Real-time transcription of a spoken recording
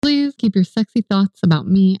Please keep your sexy thoughts about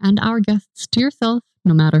me and our guests to yourself,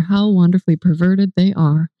 no matter how wonderfully perverted they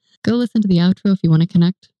are. Go listen to the outro if you want to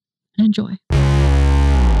connect, and enjoy.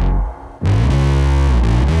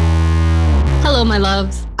 Hello, my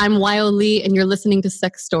loves. I'm Wyo Lee, and you're listening to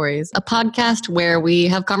Sex Stories, a podcast where we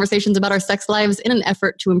have conversations about our sex lives in an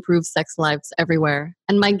effort to improve sex lives everywhere.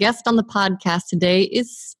 And my guest on the podcast today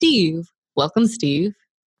is Steve. Welcome, Steve.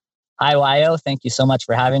 Hi, Wyo. Thank you so much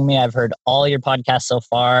for having me. I've heard all your podcasts so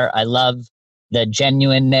far. I love the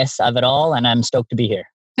genuineness of it all, and I'm stoked to be here.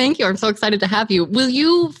 Thank you. I'm so excited to have you. Will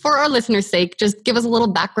you, for our listeners' sake, just give us a little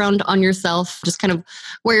background on yourself, just kind of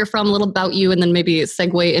where you're from, a little about you, and then maybe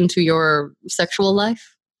segue into your sexual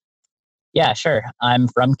life? Yeah, sure. I'm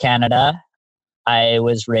from Canada. I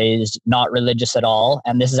was raised not religious at all,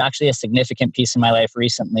 and this is actually a significant piece in my life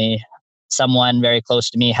recently. Someone very close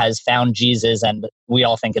to me has found Jesus, and we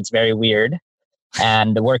all think it's very weird.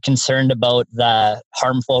 And we're concerned about the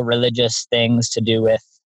harmful religious things to do with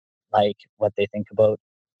like what they think about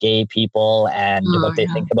gay people and what they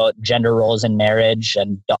think about gender roles in marriage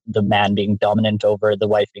and the man being dominant over the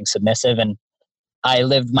wife being submissive. And I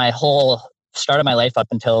lived my whole start of my life up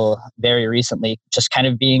until very recently just kind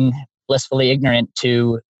of being blissfully ignorant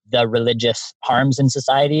to the religious harms in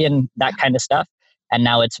society and that kind of stuff. And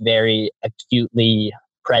now it's very acutely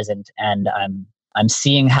present, and I'm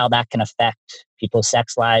seeing how that can affect people's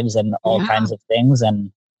sex lives and all kinds of things, and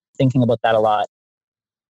thinking about that a lot.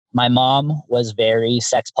 My mom was very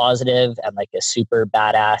sex positive and like a super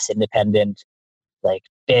badass, independent, like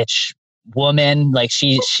bitch woman. Like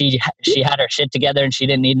she had her shit together and she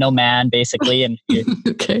didn't need no man, basically. And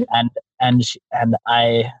she, and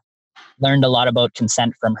I learned a lot about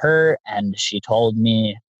consent from her, and she told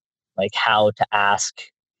me like how to ask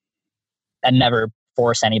and never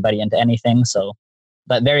force anybody into anything. So,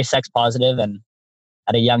 but very sex positive. And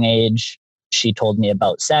at a young age, she told me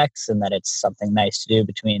about sex and that it's something nice to do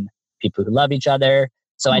between people who love each other.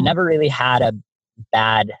 So I never really had a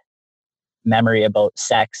bad memory about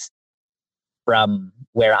sex from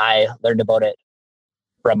where I learned about it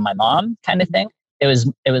from my mom, kind of thing. It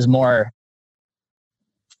was more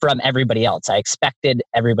from everybody else. I expected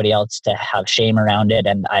everybody else to have shame around it,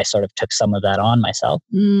 and I sort of took some of that on myself.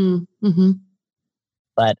 Mm-hmm.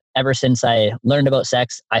 But ever since I learned about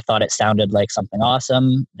sex, I thought it sounded like something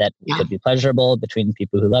awesome that could be pleasurable between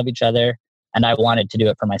people who love each other. And I wanted to do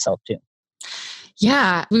it for myself too.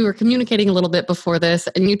 Yeah, we were communicating a little bit before this,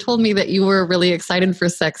 and you told me that you were really excited for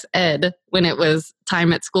sex ed when it was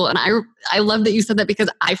time at school. And I love that you said that, because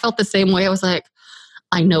I felt the same way. I was like,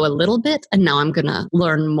 I know a little bit, and now I'm going to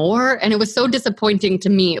learn more. And it was so disappointing to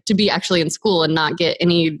me to be actually in school and not get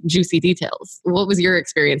any juicy details. What was your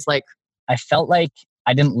experience like? I felt like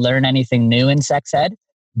I didn't learn anything new in sex ed,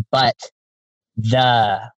 but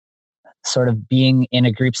the sort of being in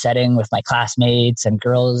a group setting with my classmates and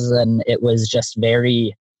girls, and it was just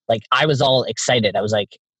very, like, I was all excited. I was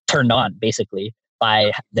like turned on basically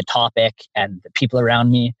by the topic and the people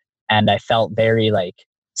around me. And I felt very like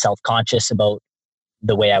self-conscious about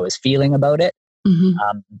the way I was feeling about it.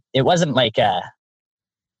 Mm-hmm. It wasn't like I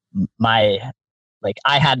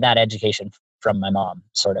had that education from my mom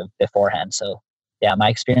sort of beforehand. So yeah, my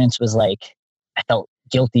experience was like, I felt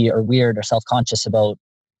guilty or weird or self-conscious about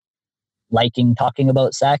liking talking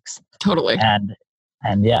about sex. Totally.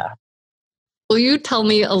 And yeah. Will you tell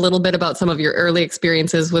me a little bit about some of your early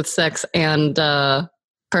experiences with sex and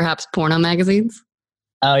perhaps porno magazines?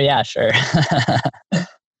 Oh yeah, sure.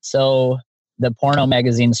 So the porno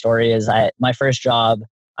magazine story is my first job,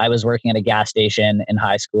 I was working at a gas station in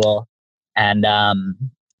high school, and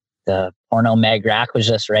the porno mag rack was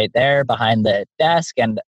just right there behind the desk,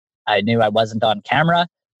 and I knew I wasn't on camera.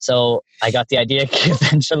 So I got the idea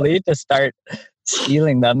eventually to start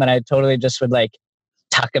stealing them, and I totally just would like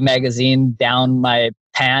tuck a magazine down my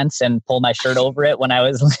pants and pull my shirt over it when I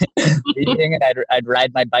was leaving, and I'd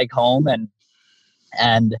ride my bike home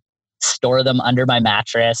and store them under my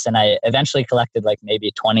mattress. And I eventually collected like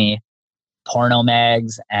maybe 20 porno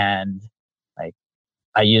mags, and like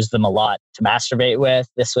I used them a lot to masturbate with.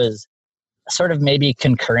 This was sort of maybe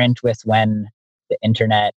concurrent with when the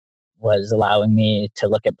internet was allowing me to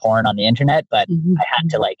look at porn on the internet, but I had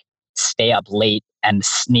to like stay up late and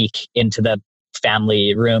sneak into the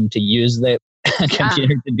family room to use the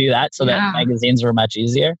computer to do that, so that magazines were much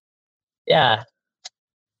easier. Yeah.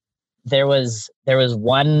 There was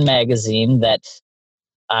one magazine that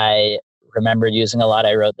I remember using a lot.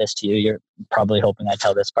 I wrote this to you. You're probably hoping I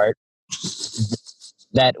tell this part.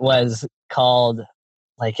 That was called,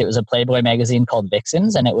 like, it was a Playboy magazine called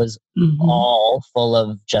Vixens, and it was all full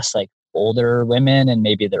of just like older women and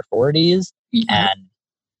maybe their 40s and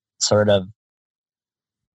sort of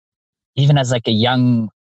even as like a young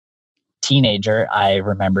teenager, I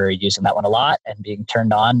remember using that one a lot and being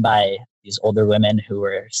turned on by these older women who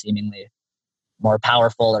were seemingly more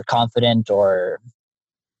powerful or confident or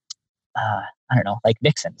I don't know, like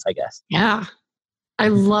vixens, I guess. Yeah. I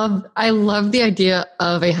love the idea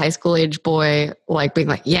of a high school age boy like being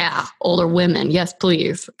like, yeah, older women, yes,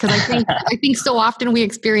 please. Because I think so often we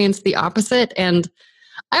experience the opposite. And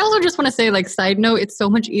I also just want to say, like, side note, it's so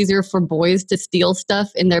much easier for boys to steal stuff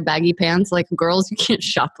in their baggy pants. Like girls, you can't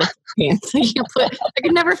shoplift pants. I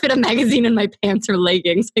could never fit a magazine in my pants or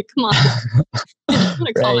leggings. Like, come on. I'm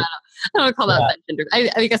gonna call Right. that out. I don't call that gender.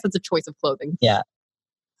 I guess that's a choice of clothing. Yeah.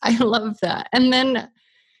 I love that. And then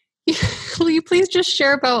will you please just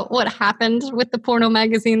share about what happened with the porno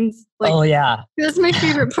magazines? Like, oh yeah. That's my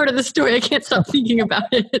favorite part of the story. I can't stop thinking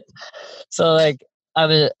about it. So like I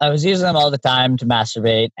was using them all the time to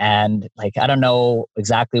masturbate, and like I don't know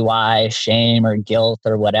exactly why, shame or guilt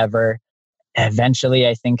or whatever. Eventually,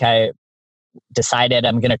 I think I decided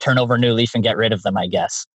I'm going to turn over a new leaf and get rid of them, I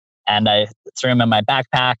guess. And I threw them in my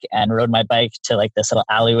backpack and rode my bike to like this little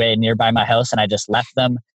alleyway nearby my house, and I just left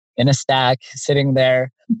them in a stack sitting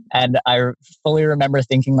there. And I fully remember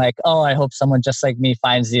thinking like, oh, I hope someone just like me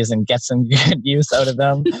finds these and gets some good use out of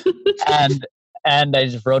them. and I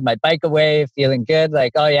just rode my bike away feeling good,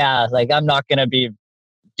 like, oh yeah, like I'm not going to be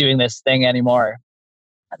doing this thing anymore.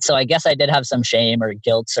 So I guess I did have some shame or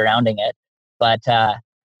guilt surrounding it. But the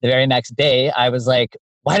very next day I was like,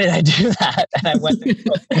 why did I do that? And I went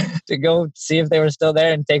to go see if they were still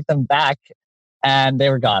there and take them back. And they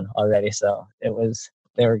were gone already. So they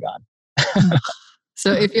were gone.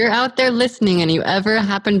 So if you're out there listening and you ever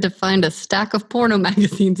happen to find a stack of porno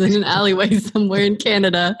magazines in an alleyway somewhere in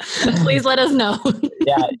Canada, please let us know.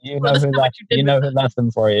 Yeah, you know who left them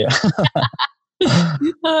for you.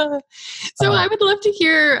 So I would love to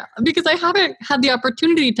hear, because I haven't had the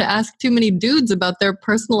opportunity to ask too many dudes about their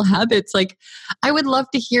personal habits. Like, I would love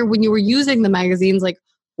to hear when you were using the magazines, like,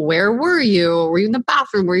 where were you? Were you in the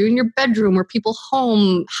bathroom? Were you in your bedroom? Were people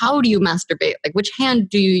home? How do you masturbate? Like, which hand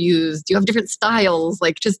do you use? Do you have different styles?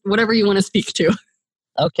 Like, just whatever you want to speak to.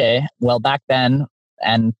 Okay. Well, back then,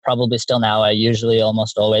 and probably still now, I usually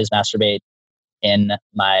almost always masturbate in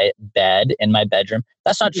my bed, in my bedroom.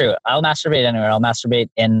 That's not true. I'll masturbate anywhere. I'll masturbate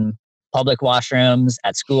in public washrooms,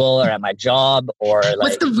 at school, or at my job, or like.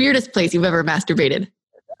 What's the weirdest place you've ever masturbated?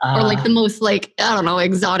 Or like the most, like, I don't know,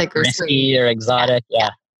 exotic or risky or exotic? Yeah.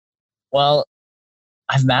 Well,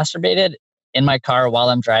 I've masturbated in my car while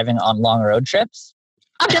I'm driving on long road trips.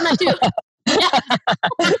 I've done that too.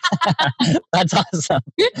 That's awesome.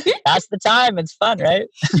 That's the time. It's fun, right?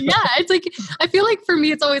 Yeah, it's like, I feel like for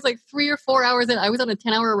me, it's always like 3 or 4 hours in. I was on a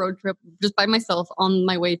 10-hour road trip just by myself on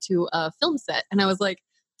my way to a film set. And I was like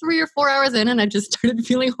 3 or 4 hours in, and I just started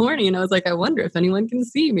feeling horny. And I was like, I wonder if anyone can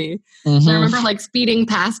see me. Mm-hmm. I remember like speeding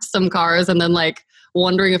past some cars and then like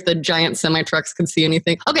wondering if the giant semi-trucks could see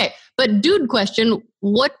anything. Okay, but dude question,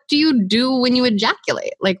 what do you do when you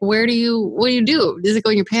ejaculate? Like, what do you do? Does it go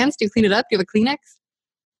in your pants? Do you clean it up? Do you have a Kleenex?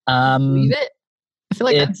 Leave it? I feel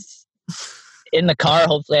like it's in the car.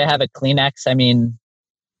 Hopefully I have a Kleenex. I mean,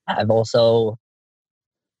 I've also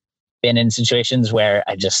been in situations where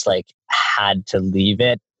I just like had to leave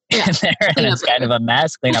it in there and it's kind of a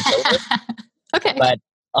mess, clean up later. Okay. But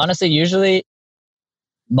honestly, usually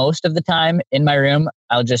most of the time in my room,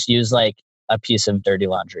 I'll just use like a piece of dirty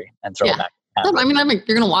laundry and throw it back. I mean,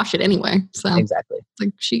 you're going to wash it anyway. So exactly. It's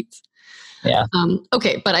like sheets. Yeah.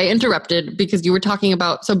 Okay. But I interrupted because you were talking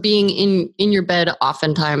about, so being in your bed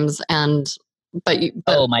oftentimes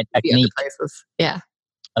but my technique. Yeah.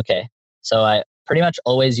 Okay. So I pretty much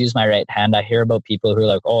always use my right hand. I hear about people who are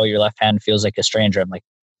like, oh, your left hand feels like a stranger. I'm like,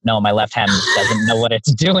 no, my left hand doesn't know what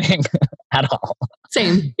it's doing at all.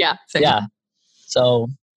 Same. Yeah. Same. Yeah. So,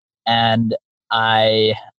 and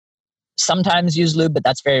I sometimes use lube, but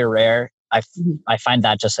that's very rare. I find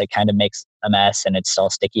that just like kind of makes a mess and it's all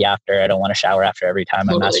sticky after. I don't want to shower after every time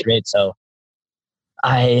I masturbate. So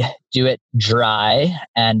I do it dry,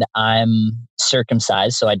 and I'm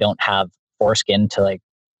circumcised, so I don't have foreskin to like,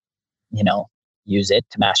 use it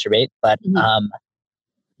to masturbate. But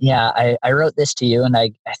I wrote this to you, and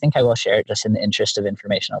I think I will share it just in the interest of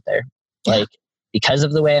information out there. Yeah. Like, because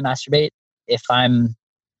of the way I masturbate, if I'm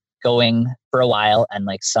going for a while and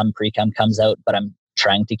like some pre-cum comes out, but I'm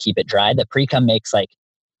trying to keep it dry, the pre-cum makes like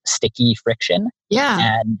sticky friction.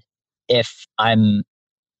 Yeah. And if I'm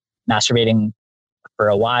masturbating for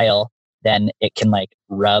a while, then it can like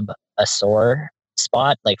rub a sore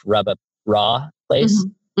spot, like rub a raw place.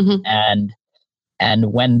 Mm-hmm. Mm-hmm. And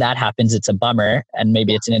And when that happens, it's a bummer. And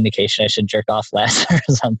maybe it's an indication I should jerk off less or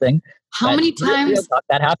something. How many times real talk,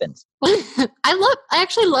 that happens? I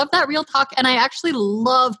actually love that real talk. And I actually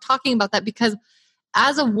love talking about that because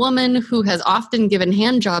as a woman who has often given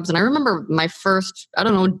hand jobs, and I remember my first,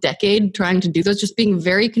 decade trying to do those, just being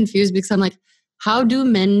very confused because I'm like, how do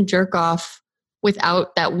men jerk off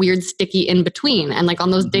without that weird sticky in between? And like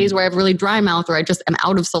on those days where I have really dry mouth or I just am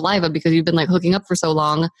out of saliva because you've been like hooking up for so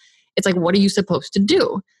long, it's like, what are you supposed to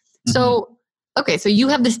do? So, okay, so you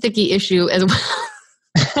have the sticky issue as well.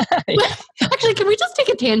 Actually, can we just take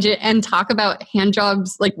a tangent and talk about hand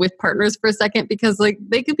jobs like with partners for a second? Because like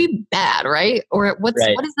they could be bad, right? Or what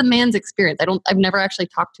is the man's experience? I've never actually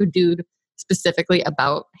talked to a dude specifically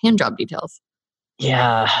about hand job details.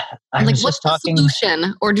 Yeah. What's the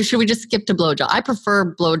solution? Or should we just skip to blowjob? I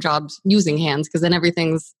prefer blowjobs using hands because then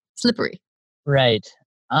everything's slippery. Right.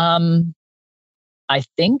 I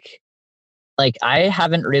think like I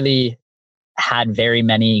haven't really had very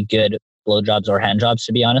many good blowjobs or hand jobs,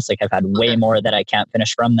 to be honest. Like I've had way more that I can't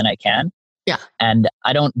finish from than I can. Yeah. And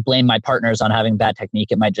I don't blame my partners on having bad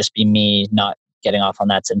technique. It might just be me not getting off on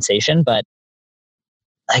that sensation. But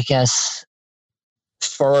I guess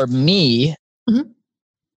for me,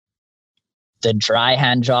 the dry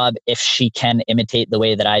hand job, if she can imitate the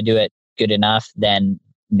way that I do it good enough, then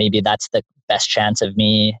maybe that's the best chance of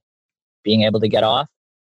me being able to get off.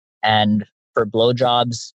 And for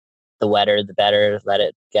blowjobs, the wetter, the better. Let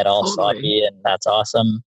it get all sloppy, and that's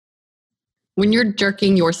awesome. When you're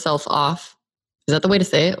jerking yourself off, is that the way to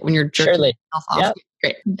say it? When you're jerking yourself off? Yep.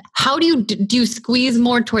 Great. How do you squeeze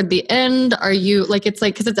more toward the end? Are you like, it's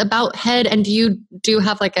like, because it's about head, and do you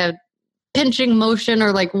have like a pinching motion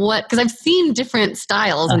or like what? Because I've seen different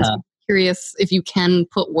styles and so I'm curious if you can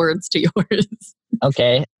put words to yours.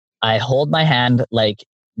 Okay. I hold my hand like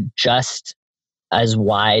just as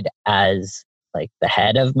wide as like the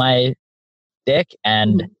head of my dick,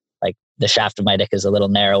 and like the shaft of my dick is a little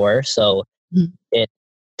narrower. So it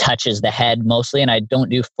touches the head mostly, and I don't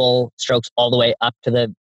do full strokes all the way up to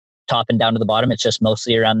the top and down to the bottom. It's just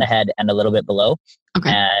mostly around the head and a little bit below. Okay.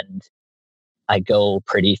 And I go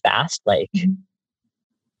pretty fast, like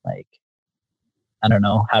I don't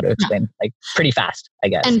know how to explain, like pretty fast, I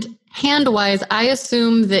guess. And hand-wise, I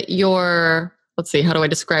assume that let's see, how do I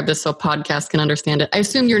describe this so podcast can understand it? I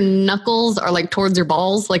assume your knuckles are like towards your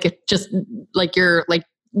balls, like it just like your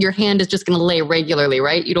hand is just going to lay regularly,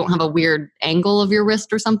 right? You don't have a weird angle of your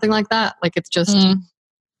wrist or something like that. Like it's just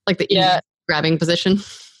like the easy grabbing position.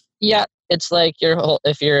 Yeah, it's like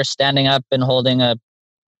if you're standing up and holding a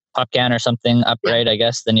pop can or something upright, I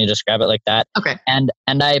guess, then you just grab it like that. Okay. And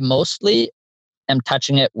I mostly am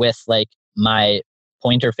touching it with like my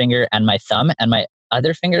pointer finger and my thumb, and my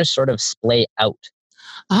other fingers sort of splay out.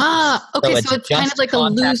 Okay. So it's kind of like a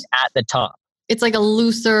loose at the top. It's like a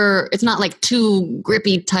looser, it's not like too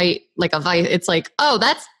grippy tight, like a vice. It's like,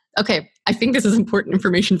 that's okay. I think this is important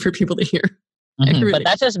information for people to hear. But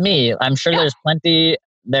that's just me. I'm sure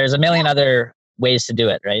there's a million other ways to do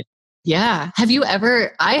it, right? Yeah.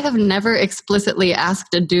 I have never explicitly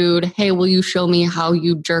asked a dude, hey, will you show me how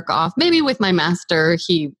you jerk off? Maybe with my master,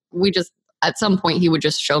 at some point he would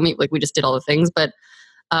just show me, like we just did all the things. But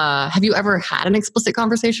have you ever had an explicit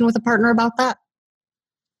conversation with a partner about that?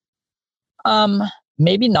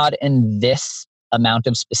 Maybe not in this amount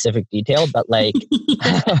of specific detail, but like,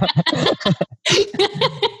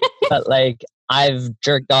 I've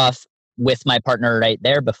jerked off with my partner right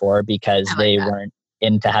there before because they weren't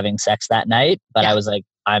into having sex that night, but I was like,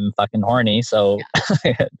 I'm fucking horny, so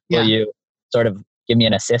will you sort of give me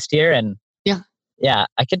an assist here? And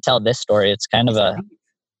I could tell this story. It's kind of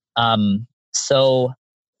so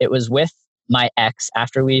it was with my ex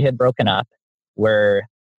after we had broken up. We're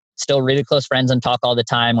still really close friends and talk all the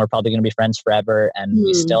time. We're probably going to be friends forever, and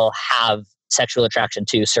we still have sexual attraction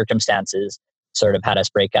too. Circumstances sort of had us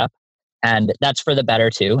break up, and that's for the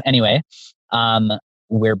better too. Anyway,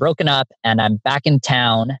 we're broken up, and I'm back in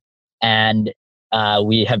town, and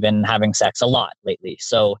we have been having sex a lot lately.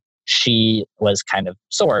 So she was kind of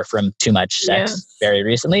sore from too much sex very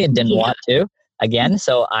recently and didn't want to again.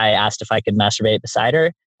 So I asked if I could masturbate beside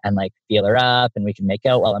her and like feel her up, and we could make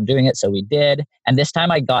out while I'm doing it. So we did. And this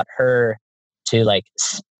time I got her to like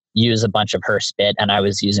use a bunch of her spit, and I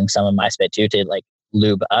was using some of my spit too to like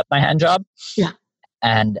lube up my hand job. Yeah.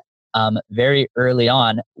 And very early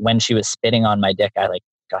on, when she was spitting on my dick, I like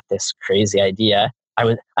got this crazy idea. I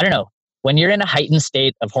don't know, when you're in a heightened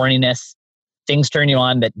state of horniness, things turn you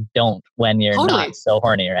on that don't when you're not so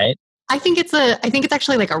horny, right? I think it's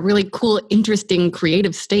actually like a really cool, interesting,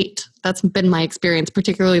 creative state. That's been my experience,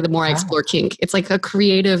 particularly the more I explore kink. It's like a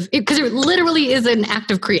creative, because it literally is an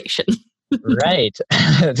act of creation. Right.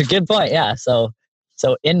 It's a good point. Yeah. So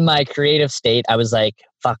in my creative state, I was like,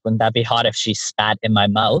 fuck, wouldn't that be hot if she spat in my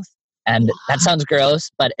mouth? And that sounds gross,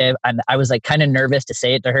 but I was like kind of nervous to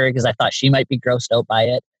say it to her because I thought she might be grossed out by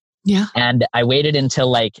it. Yeah. And I waited until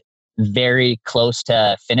like very close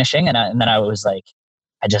to finishing. And then I was like,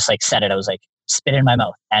 I just like said it. I was like, spit in my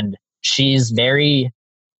mouth. And she's very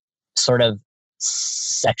sort of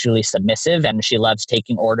sexually submissive and she loves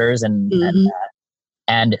taking orders.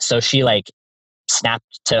 And so she like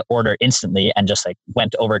snapped to order instantly and just like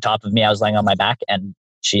went over top of me. I was laying on my back and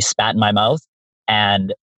she spat in my mouth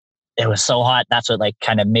and it was so hot. That's what like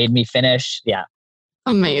kind of made me finish. Yeah.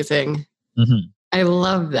 Amazing. Mm-hmm. I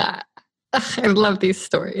love that. I love these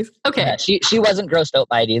stories. Okay. Yeah, she wasn't grossed out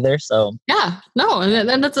by it either. So yeah, no.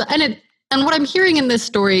 And what I'm hearing in this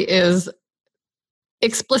story is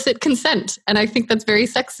explicit consent, and I think that's very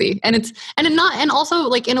sexy, and also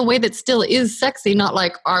like in a way that still is sexy, not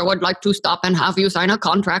like I would like to stop and have you sign a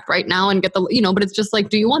contract right now and get the but it's just like,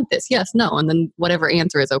 do you want this? Yes, no, and then whatever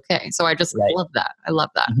answer is okay. So I just love that. I love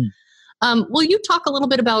that. Mm-hmm. Will you talk a little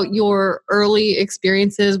bit about your early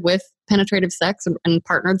experiences with penetrative sex and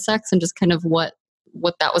partnered sex, and just kind of what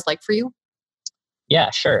that was like for you? Yeah,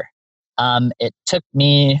 sure. It took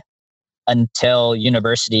me until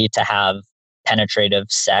university to have penetrative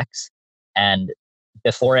sex. And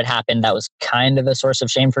before it happened, that was kind of a source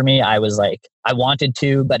of shame for me. I was like, I wanted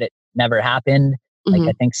to, but it never happened. Mm-hmm. Like,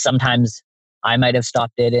 I think sometimes I might have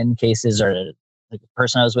stopped it in cases, or like the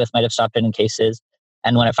person I was with might have stopped it in cases.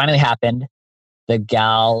 And when it finally happened, the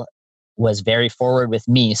gal was very forward with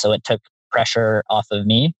me. So it took pressure off of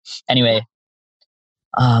me. Anyway,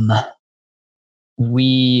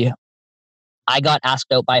 I got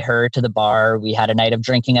asked out by her to the bar. We had a night of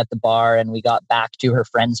drinking at the bar and we got back to her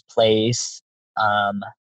friend's place.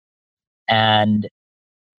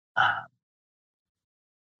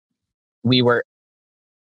 We were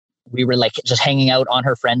like just hanging out on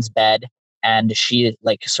her friend's bed, and she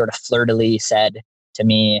like sort of flirtily said to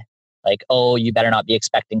me like, "Oh, you better not be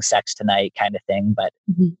expecting sex tonight," kind of thing. But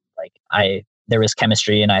mm-hmm. like there was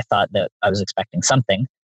chemistry and I thought that I was expecting something.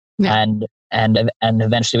 Yeah. And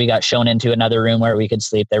eventually we got shown into another room where we could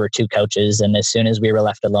sleep. There were 2 couches. And as soon as we were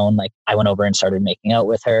left alone, like I went over and started making out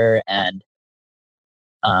with her and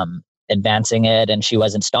advancing it, and she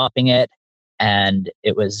wasn't stopping it. And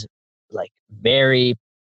it was like very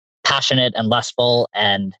passionate and lustful.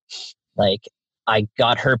 And like I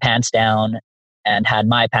got her pants down and had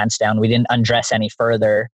my pants down. We didn't undress any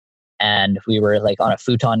further. And we were like on a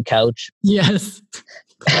futon couch. Yes.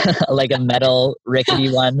 Like a metal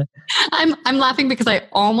rickety one. I'm laughing because I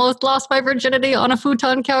almost lost my virginity on a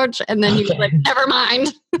futon couch, and then he was like, "Never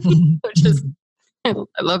mind." Which is, I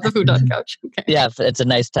love the futon couch. Okay. Yeah, it's a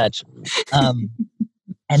nice touch. And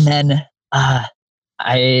then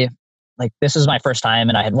I like, this was my first time,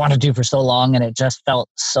 and I had wanted to for so long, and it just felt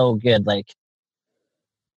so good. Like,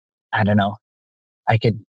 I don't know, I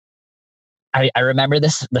remember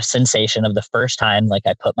the sensation of the first time, like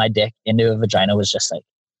I put my dick into a vagina was just like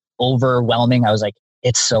overwhelming. I was like,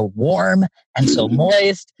 it's so warm and so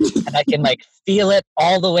moist, and I can like feel it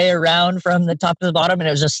all the way around from the top to the bottom. And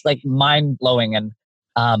it was just like mind blowing. And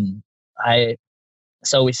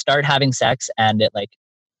so we start having sex, and it like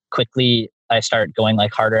quickly, I start going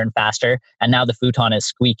like harder and faster. And now the futon is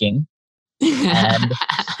squeaking.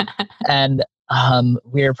 And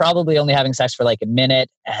we're probably only having sex for like a minute,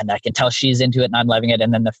 and I can tell she's into it and I'm loving it.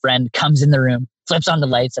 And then the friend comes in the room, flips on the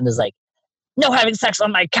lights, and is like, "No having sex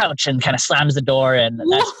on my couch," and kind of slams the door. And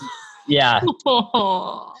that's, yeah,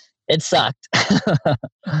 it sucked.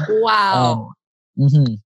 Wow.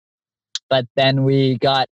 Mm-hmm. But then we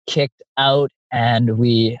got kicked out, and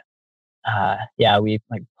we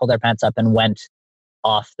like pulled our pants up and went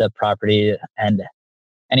off the property. And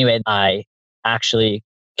anyway, I actually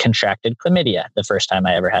contracted chlamydia the first time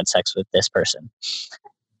I ever had sex with this person.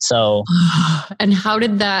 So, and how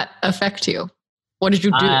did that affect you? What did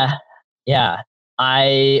you do? Yeah,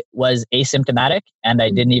 I was asymptomatic, and I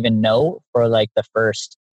didn't even know for like the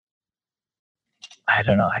first, I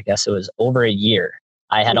don't know, I guess it was over a year.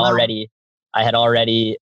 I think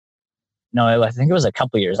it was a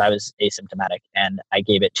couple years. I was asymptomatic, and I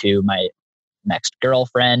gave it to my next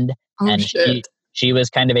girlfriend, and she was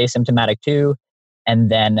kind of asymptomatic too.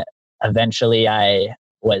 And then eventually I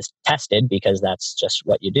was tested, because that's just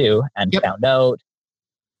what you do, and found out,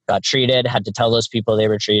 got treated, had to tell those people they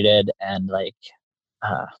were treated. And like,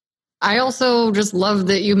 I also just love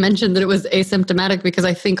that you mentioned that it was asymptomatic, because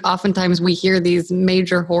I think oftentimes we hear these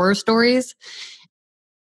major horror stories.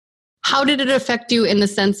 How did it affect you in the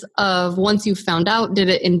sense of, once you found out, did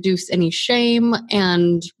it induce any shame?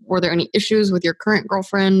 And were there any issues with your current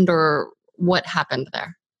girlfriend, or what happened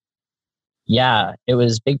there? Yeah, it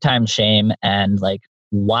was big time shame. And like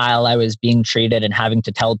while I was being treated and having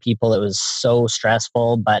to tell people, it was so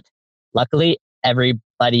stressful. But luckily,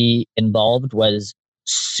 everybody involved was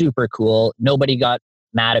super cool. Nobody got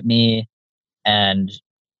mad at me and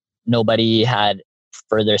nobody had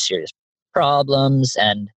further serious problems.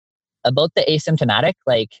 And about the asymptomatic,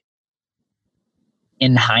 like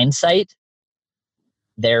in hindsight,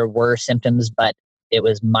 there were symptoms, but it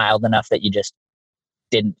was mild enough that you just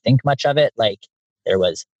didn't think much of it. Like there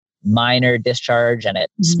was minor discharge and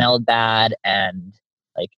it smelled bad, and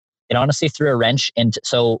like it honestly threw a wrench into.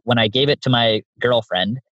 So when I gave it to my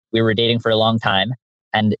girlfriend, we were dating for a long time,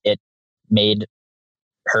 and it made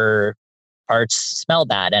her parts smell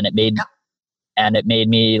bad, and it made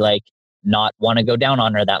me like not want to go down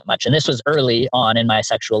on her that much. And this was early on in my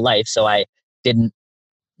sexual life, so I didn't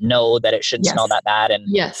know that it shouldn't smell that bad. And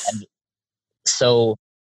so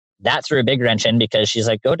that threw a big wrench in, because she's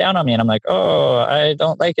like, go down on me. And I'm like, oh, I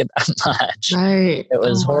don't like it that much. Right. It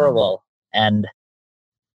was horrible. And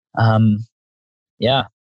yeah.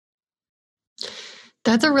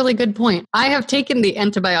 That's a really good point. I have taken the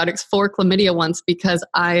antibiotics for chlamydia once because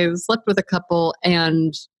I slept with a couple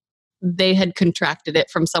and they had contracted it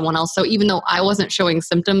from someone else. So even though I wasn't showing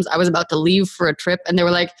symptoms, I was about to leave for a trip, and they were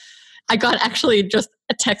like, I got actually just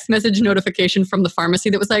a text message notification from the pharmacy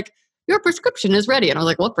that was like, your prescription is ready. And I was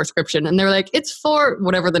like, what prescription? And they were like, it's for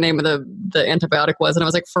whatever the name of the antibiotic was. And I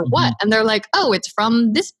was like, for what? And they're like, oh, it's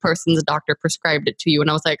from this person's doctor prescribed it to you. And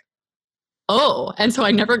I was like, oh. And so I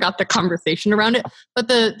never got the conversation around it. But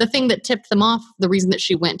the thing that tipped them off, the reason that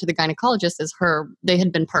she went to the gynecologist is they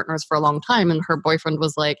had been partners for a long time. And her boyfriend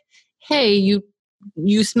was like, hey,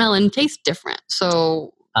 you smell and taste different.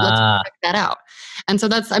 So let's check that out. And so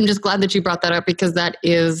I'm just glad that you brought that up, because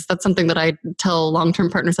that's something that I tell long-term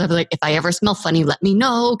partners. I was like, if I ever smell funny, let me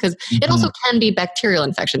know, because it also can be bacterial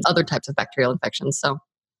infections, other types of bacterial infections. So,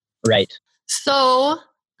 right. So,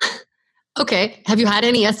 okay. Have you had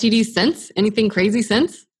any STDs since? Anything crazy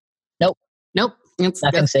since? Nope.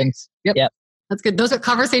 Nothing since. Yep. That's good. Those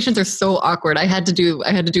conversations are so awkward. I had to do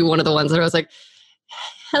one of the ones where I was like,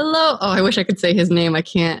 hello. Oh, I wish I could say his name. I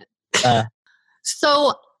can't.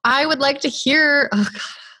 So I would like to hear. Oh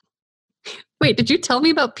God. Wait, did you tell me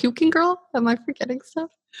about Puking Girl? Am I forgetting stuff?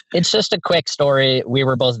 It's just a quick story. We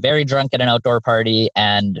were both very drunk at an outdoor party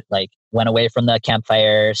and like went away from the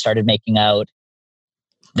campfire, started making out.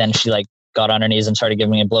 Then she like got on her knees and started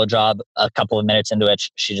giving me a blowjob. A couple of minutes into it,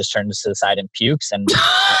 she just turned to the side and pukes, and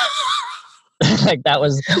like that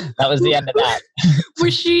was the end of that.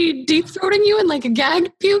 Was she deep throating you and like a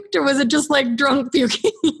gagged puked, or was it just like drunk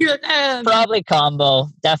puking? You're like, Probably combo.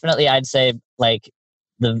 Definitely, I'd say like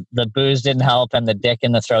the booze didn't help and the dick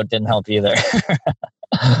in the throat didn't help either.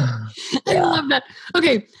 I love that.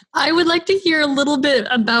 Okay, I would like to hear a little bit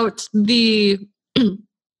about the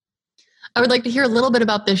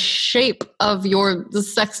shape of the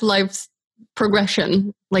sex life's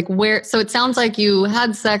progression. Like where, so it sounds like you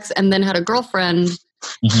had sex and then had a girlfriend,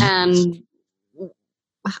 and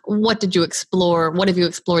what did you explore? What have you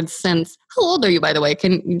explored since? How old are you, by the way?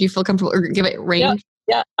 Do you feel comfortable or give it range?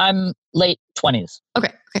 Yeah, I'm late 20s.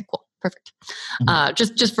 Okay, cool. Perfect.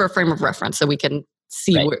 Just for a frame of reference so we can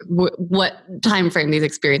see what time frame these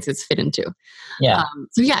experiences fit into. Yeah.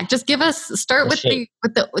 Just start with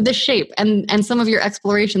the shape and some of your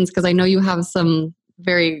explorations, because I know you have some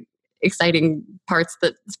very exciting parts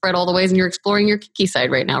that spread all the ways, and you're exploring your kinky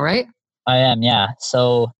side right now, right? I am, yeah.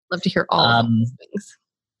 So love to hear all of those things.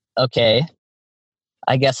 Okay.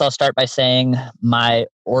 I guess I'll start by saying my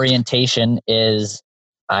orientation is,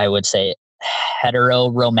 I would say,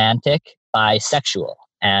 hetero-romantic, bisexual.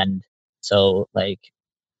 And so, like,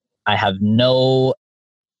 I have no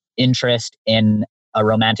interest in a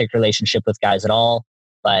romantic relationship with guys at all,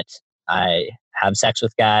 but I have sex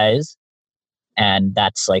with guys, and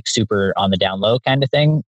that's like super on the down low kind of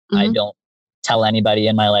thing. I don't tell anybody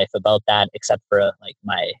in my life about that except for like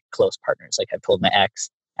my close partners. Like I've told my ex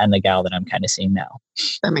and the gal that I'm kind of seeing now.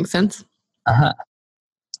 That makes sense. I've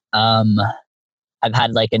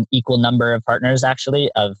had like an equal number of partners actually,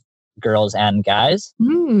 of girls and guys.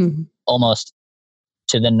 Almost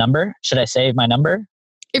to the number. Should I say my number?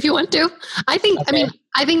 If you want to. I think, okay.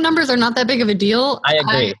 I think numbers are not that big of a deal. I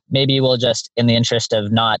agree. Maybe we'll just, in the interest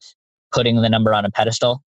of not putting the number on a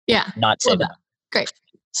pedestal. Yeah. Not say that. Great.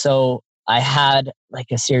 So I had like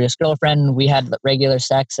a serious girlfriend. We had regular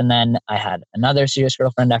sex, and then I had another serious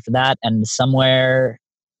girlfriend after that. And somewhere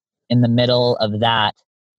in the middle of that,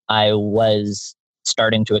 I was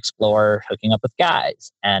starting to explore hooking up with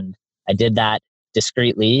guys. And I did that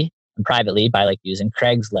discreetly and privately by like using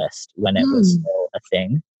Craigslist when it was still a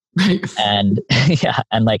thing. Right. And yeah,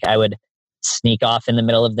 and like I would sneak off in the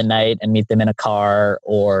middle of the night and meet them in a car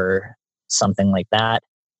or something like that,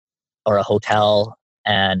 or a hotel.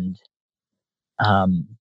 Um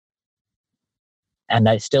and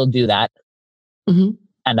I still do that, Hmm.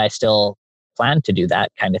 and I still plan to do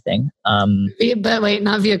that kind of thing. But wait,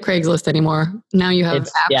 not via Craigslist anymore. Now you have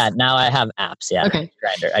It's apps. yeah, now I have apps. Yeah, Okay.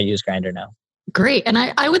 Grinder. I use Grinder now. Great. And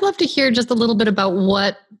I would love to hear just a little bit about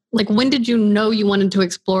like, when did you know you wanted to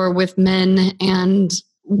explore with men? And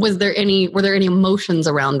were there any emotions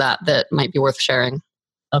around that might be worth sharing?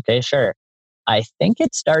 Okay, sure. I think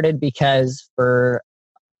it started because for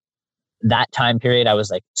that time period, I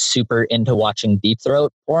was like super into watching deep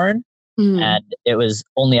throat porn, Mm. and it was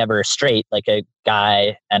only ever straight, like a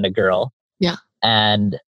guy and a girl. Yeah.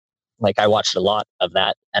 And like I watched a lot of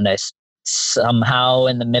that, and somehow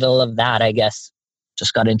in the middle of that, I guess,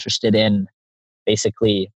 just got interested in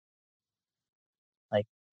basically like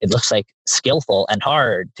it looks like skillful and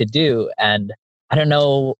hard to do. And I don't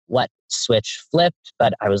know what switch flipped,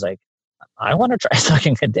 but I was like, I want to try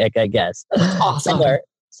sucking a dick, I guess. Awesome.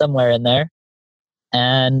 somewhere in there.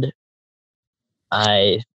 And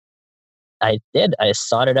I I did. I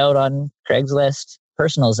sought it out on Craigslist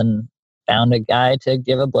personals and found a guy to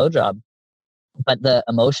give a blowjob. But the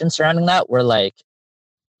emotions surrounding that were like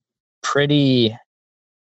pretty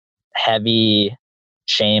heavy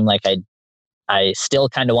shame. Like I still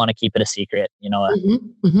kind of want to keep it a secret, you know.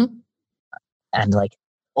 Mm-hmm. Mm-hmm. And like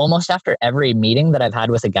almost after every meeting that I've had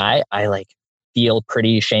with a guy, I like feel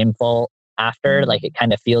pretty shameful after. Like it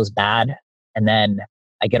kind of feels bad. And then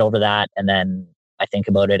I get over that, and then I think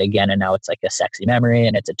about it again, and now it's like a sexy memory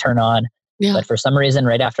and it's a turn on. Yeah. But for some reason,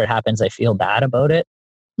 right after it happens, I feel bad about it.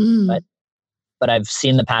 Mm. But I've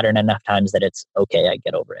seen the pattern enough times that it's okay. I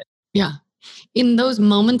get over it. Yeah. In those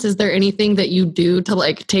moments, is there anything that you do to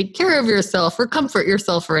like take care of yourself or comfort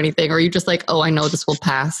yourself or anything? Or are you just like, oh, I know this will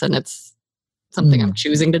pass and it's something I'm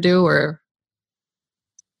choosing to do? Or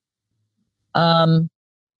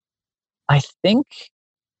I think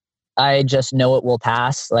I just know it will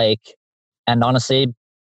pass. Like, and honestly,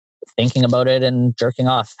 thinking about it and jerking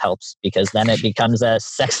off helps, because then it becomes a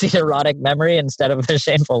sexy erotic memory instead of a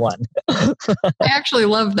shameful one. I actually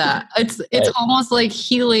love that. It's right. Almost like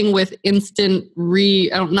healing with instant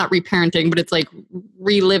not reparenting, but it's like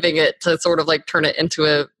reliving it to sort of like turn it into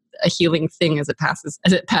a healing thing as it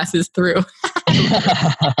passes through.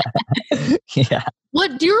 Yeah.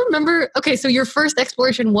 What do you remember? Okay, so your first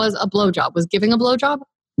exploration was a blowjob, was giving a blowjob?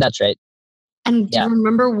 That's right. And do you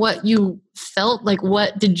remember what you felt? Like,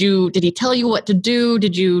 did he tell you what to do?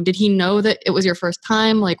 Did he know that it was your first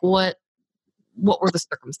time? Like, what were the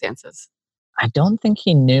circumstances? I don't think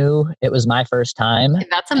he knew it was my first time. And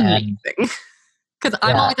that's amazing. Because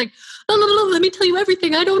I'm always like, no, let me tell you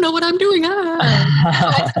everything. I don't know what I'm doing.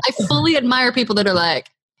 I fully admire people that are like,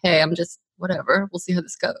 hey, I'm just whatever. We'll see how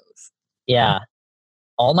this goes. Yeah.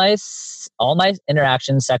 All my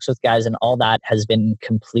interactions, sex with guys and all that has been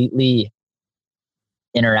completely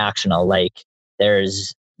interactional. Like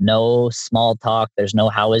there's no small talk. There's no,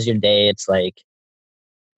 how was your day? It's like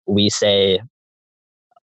we say,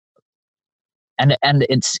 and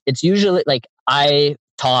it's usually like I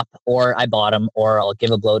top or I bottom, or I'll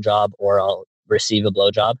give a blowjob or I'll receive a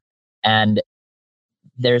blowjob. And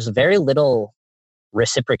there's very little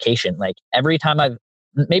reciprocation. Like every time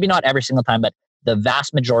maybe not every single time, but the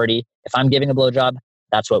vast majority, if I'm giving a blowjob,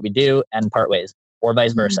 that's what we do and part ways, or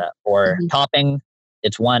vice versa, or topping,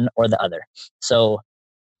 it's one or the other. So,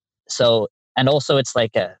 and also it's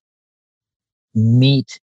like a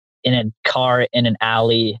meet in a car in an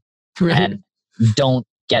alley, right, and don't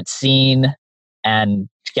get seen and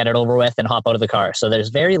get it over with and hop out of the car. So there's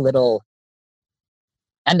very little,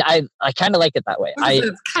 and I kind of like it that way.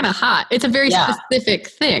 It's kind of hot. It's a very specific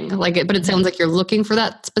thing, but it sounds like you're looking for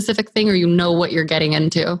that specific thing, or you know what you're getting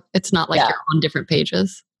into. It's not like you're on different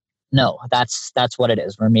pages. No, that's what it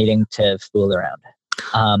is. We're meeting to fool around.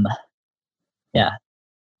 Yeah.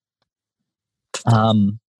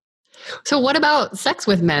 So what about sex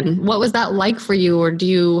with men? What was that like for you? Or do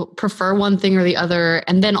you prefer one thing or the other?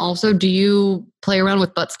 And then also, do you play around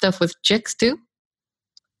with butt stuff with chicks too?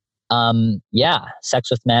 Yeah, sex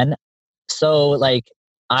with men. So like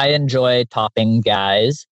I enjoy topping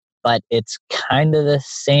guys, but it's kind of the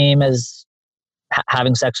same as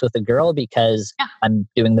having sex with a girl, because I'm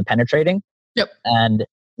doing the penetrating. Yep. And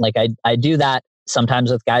like I do that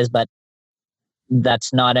sometimes with guys, but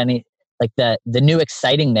that's not any, like the new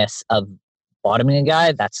excitingness of bottoming a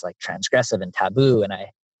guy, that's like transgressive and taboo. And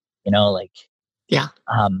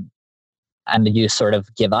and you sort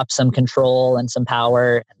of give up some control and some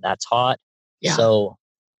power, and that's hot. Yeah. So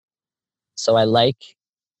I like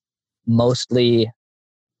mostly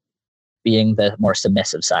being the more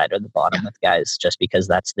submissive side or the bottom with guys, just because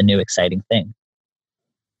that's the new exciting thing.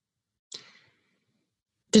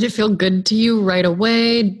 Did it feel good to you right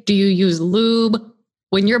away? Do you use lube?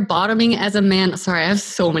 When you're bottoming as a man, sorry, I have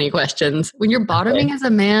so many questions. When you're bottoming as a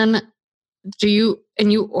man,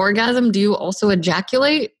 and you orgasm, do you also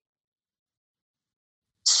ejaculate?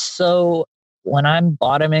 So when I'm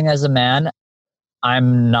bottoming as a man,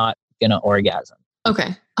 I'm not going to orgasm.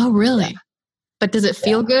 Okay. Oh, really? Yeah. But does it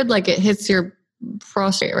feel good? Like it hits your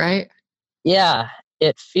prostate, right? Yeah,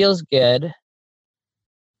 it feels good.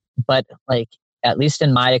 But like, at least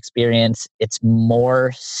in my experience, it's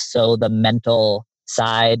more so the mental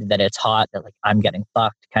side that it's hot, that like I'm getting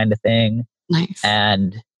fucked kind of thing. Nice.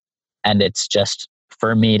 And it's just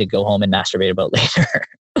for me to go home and masturbate about later.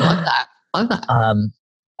 Love that.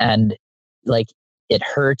 And like it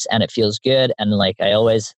hurts and it feels good. And like I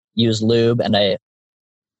always use lube and I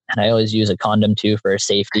always use a condom too for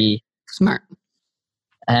safety. Smart.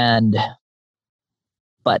 But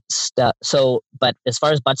as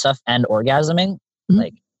far as butt stuff and orgasming,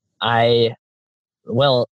 like I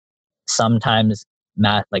will sometimes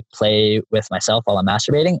play with myself while I'm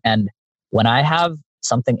masturbating. And when I have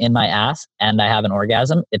something in my ass and I have an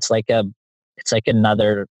orgasm, it's like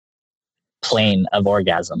another plane of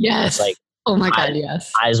orgasm. Yes. It's like, oh my God,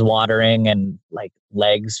 yes. Eyes watering and like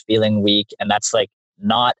legs feeling weak. And that's like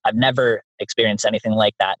I've never experienced anything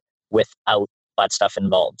like that without butt stuff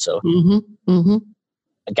involved. So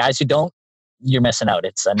guys who don't, you're missing out.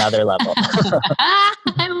 It's another level.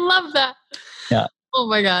 I love that. Yeah. Oh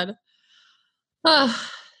my God.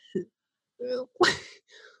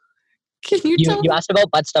 Can you asked about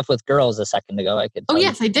butt stuff with girls a second ago. I could.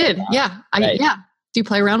 Yes, I did. Yeah. Right. Yeah. Do you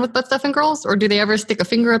play around with butt stuff and girls, or do they ever stick a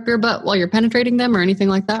finger up your butt while you're penetrating them, or anything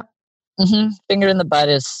like that? Finger in the butt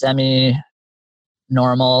is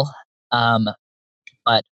semi-normal,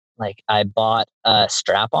 but like I bought a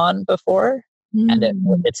strap-on before, and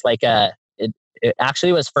it's like it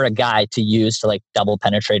actually was for a guy to use to like double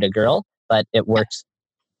penetrate a girl, but it works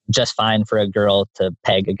just fine for a girl to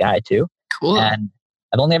peg a guy too. Cool. And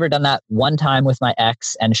I've only ever done that one time with my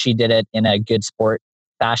ex, and she did it in a good sport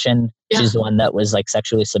fashion. Yeah. She's the one that was like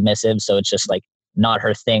sexually submissive, so it's just like not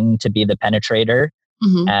her thing to be the penetrator.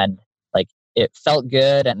 And like it felt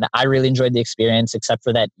good, and I really enjoyed the experience, except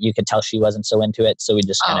for that you could tell she wasn't so into it, so we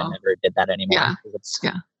just kind of never did that anymore. Yeah. It's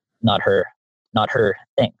not her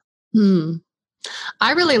thing.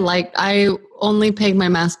 I only pegged my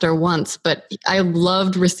master once, but I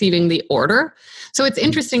loved receiving the order. So it's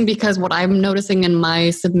interesting because what I'm noticing in my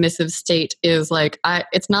submissive state is like,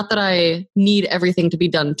 it's not that I need everything to be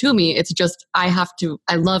done to me. It's just, I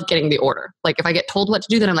love getting the order. Like if I get told what to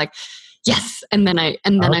do, then I'm like, yes. And then I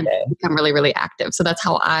become really, really active. So that's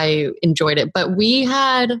how I enjoyed it. But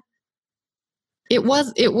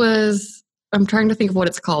I'm trying to think of what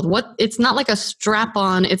it's called. It's not like a strap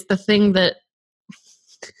on. It's the thing that,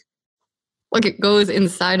 like it goes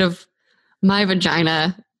inside of my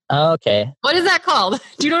vagina. Okay. What is that called?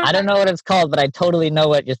 Do you know? I don't know what it's called, but I totally know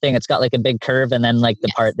what you're saying. It's got like a big curve and then like the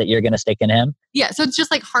part that you're going to stick in him. Yeah. So it's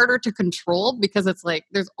just like harder to control because it's like,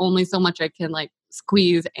 there's only so much I can like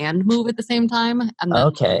squeeze and move at the same time. And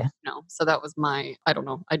then, so that was I don't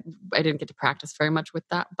know. I didn't get to practice very much with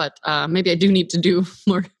that, but maybe I do need to do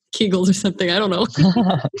more Kegels or something. I don't know.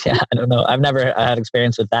 Yeah. I don't know. I've never had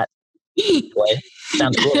experience with that. Boy,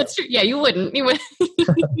 sounds cool. That's true. Yeah, you wouldn't. You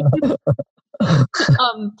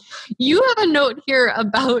have a note here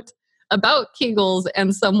about Kegels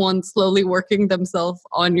and someone slowly working themselves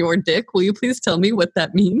on your dick. Will you please tell me what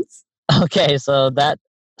that means? Okay, so that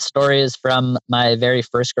story is from my very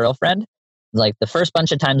first girlfriend. Like the first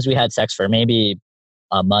bunch of times we had sex for maybe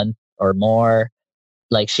a month or more,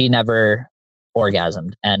 like she never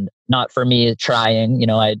orgasmed, and not for me trying.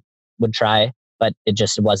 I would try, but it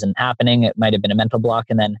just wasn't happening. It might have been a mental block.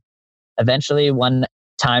 And then eventually one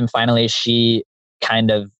time, finally, she kind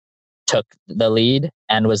of took the lead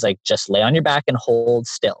and was like, just lay on your back and hold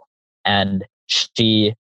still. And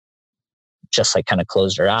she just like kind of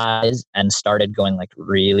closed her eyes and started going like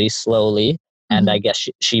really slowly. And I guess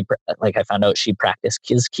she like I found out she practiced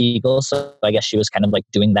Kegel. So I guess she was kind of like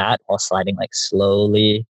doing that while sliding like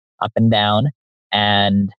slowly up and down.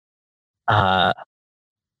 And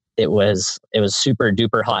it was super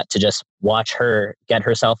duper hot to just watch her get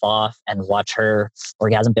herself off and watch her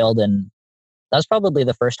orgasm build. And that was probably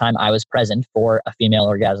the first time I was present for a female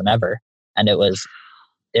orgasm ever. And it was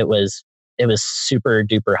super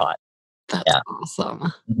duper hot. That's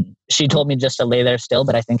awesome. She told me just to lay there still,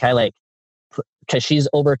 but I think because she's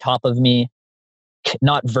over top of me,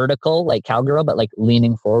 not vertical like cowgirl, but like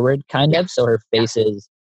leaning forward kind of. So her face is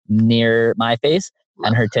near my face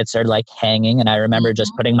and her tits are like hanging. And I remember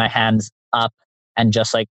just putting my hands up and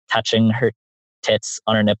just like touching her tits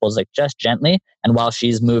on her nipples, like just gently. And while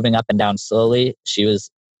she's moving up and down slowly, she was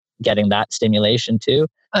getting that stimulation too.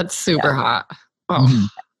 That's super hot. Oh,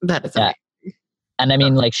 that is amazing. And I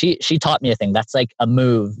mean, like she taught me a thing. That's like a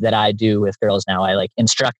move that I do with girls now. I like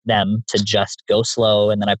instruct them to just go slow,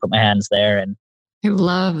 and then I put my hands there. And I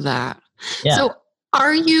love that. Yeah. So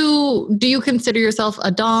do you consider yourself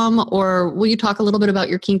a dom, or will you talk a little bit about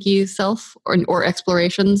your kinky self or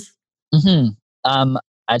explorations?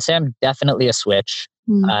 I'd say I'm definitely a switch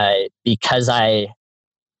because I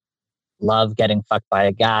love getting fucked by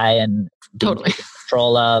a guy and being taken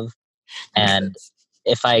control of. And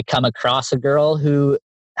if I come across a girl who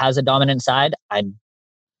has a dominant side,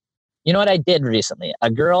 you know what I did recently? A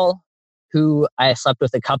girl who I slept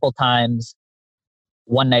with a couple times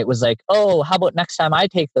one night was like, oh, how about next time I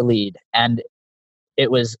take the lead? And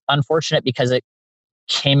it was unfortunate because it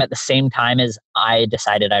came at the same time as I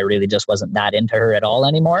decided I really just wasn't that into her at all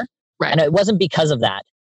anymore. Right. And it wasn't because of that,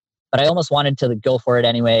 but I almost wanted to go for it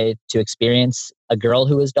anyway to experience a girl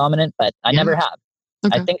who was dominant, but I never have.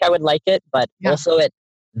 Okay. I think I would like it, but also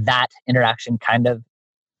that interaction kind of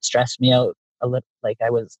stressed me out a little. Like I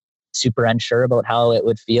was super unsure about how it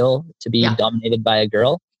would feel to be dominated by a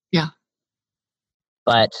girl. Yeah.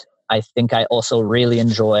 But I think I also really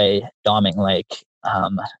enjoy doming. Like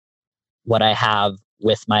what I have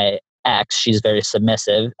with my ex, she's very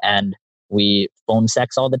submissive and we phone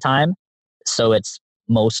sex all the time. So it's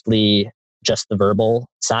mostly just the verbal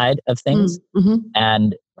side of things.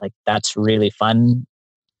 And like that's really fun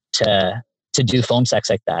to do phone sex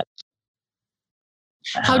like that.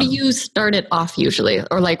 How do you start it off usually?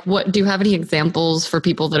 Or like what do you have any examples for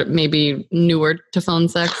people that may be newer to phone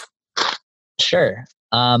sex? Sure.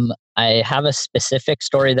 I have a specific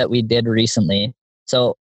story that we did recently.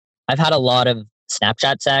 So I've had a lot of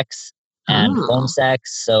Snapchat sex and phone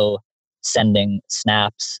sex. So sending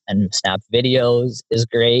snaps and snap videos is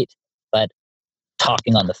great, but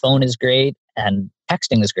talking on the phone is great and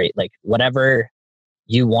texting is great. Like whatever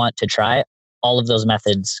you want to try, all of those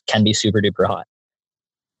methods can be super duper hot.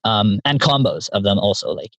 And combos of them also.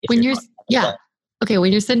 Like if when you're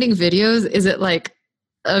when you're sending videos, is it like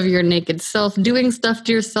of your naked self doing stuff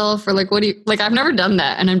to yourself, or like what do you like? I've never done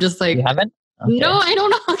that, and I'm just like, you haven't? Okay. No, I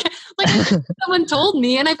don't know. Okay. Like someone told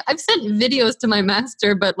me, and I've sent videos to my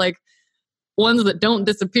master, but like ones that don't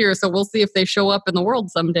disappear. So we'll see if they show up in the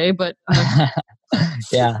world someday. But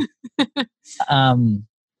yeah.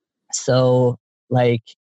 So like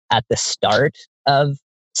at the start of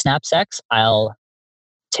Snap Sex, I'll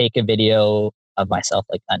take a video of myself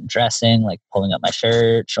like undressing, like pulling up my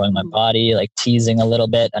shirt, showing my body, like teasing a little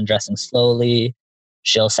bit, undressing slowly.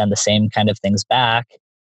 She'll send the same kind of things back.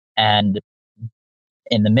 And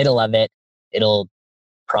in the middle of it, it'll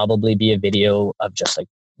probably be a video of just like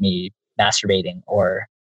me masturbating, or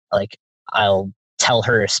like I'll tell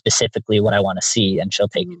her specifically what I want to see and she'll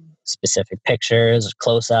take specific pictures,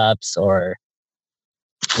 close-ups, or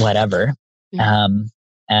whatever.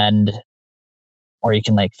 Or you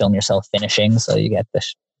can like film yourself finishing so you get the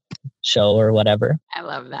show or whatever. I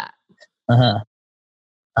love that.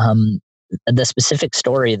 The specific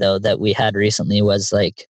story though that we had recently was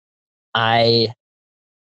like I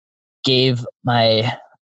gave my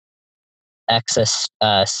ex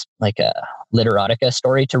like a literotica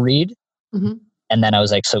story to read. And then I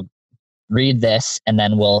was like, so read this and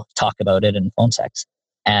then we'll talk about it in phone sex.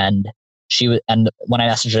 And and when I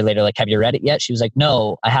messaged her later, like, have you read it yet? She was like,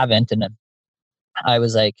 no, I haven't. And I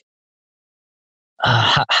was like,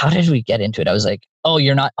 how did we get into it? I was like,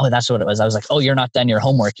 that's what it was. I was like, oh, you're not done your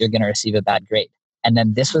homework. You're going to receive a bad grade. And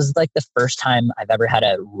then this was like the first time I've ever had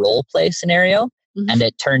a role play scenario. And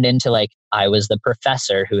it turned into like, I was the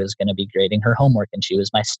professor who was going to be grading her homework and she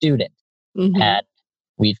was my student. And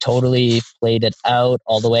we totally played it out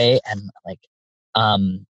all the way. And like,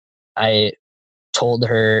 I told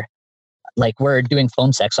her, like, we're doing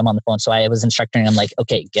phone sex. I'm on the phone. So I was instructing him like,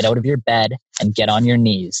 okay, get out of your bed and get on your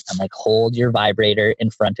knees and like hold your vibrator in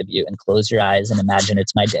front of you and close your eyes and imagine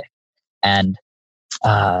it's my dick. And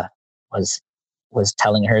was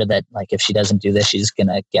telling her that like if she doesn't do this, she's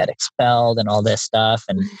gonna get expelled and all this stuff.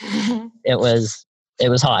 And it was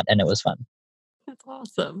hot and it was fun. That's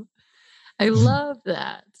awesome. I love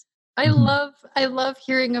that. I love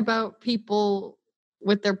hearing about people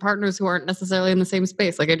with their partners who aren't necessarily in the same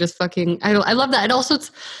space. Like I love that. It also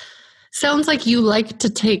sounds like you like to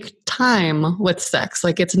take time with sex.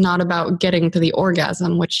 Like it's not about getting to the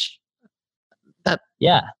orgasm, does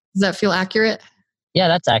that feel accurate? Yeah,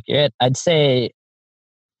 that's accurate. I'd say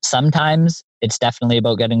sometimes it's definitely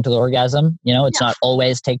about getting to the orgasm. It's not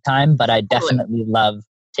always take time, but I definitely love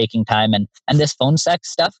taking time. And this phone sex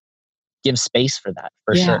stuff gives space for that,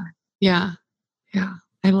 for sure. Yeah. Yeah.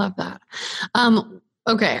 I love that.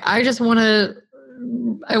 Okay. I'm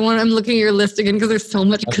looking at your list again because there's so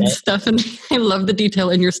much good stuff and I love the detail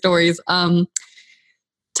in your stories.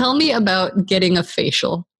 Tell me about getting a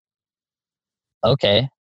facial. Okay.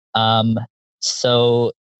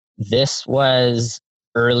 So this was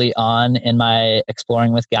early on in my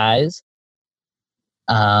exploring with guys.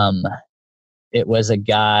 It was a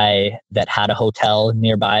guy that had a hotel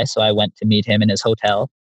nearby, so I went to meet him in his hotel.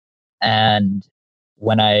 And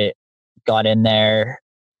when I got in there,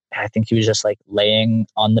 I think he was just like laying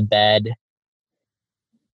on the bed.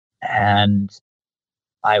 And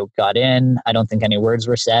I got in. I don't think any words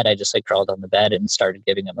were said. I just like crawled on the bed and started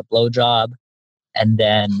giving him a blowjob. And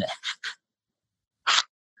then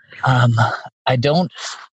I don't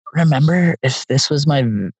remember if this was my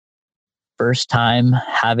first time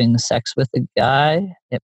having sex with a guy.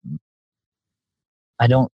 I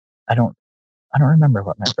don't remember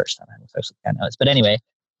what my first time having sex with a guy was. But anyway,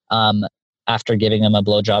 after giving him a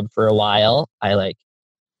blowjob for a while, I like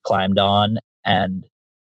climbed on and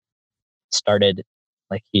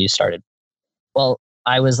he started. Well,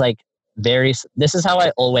 I was like this is how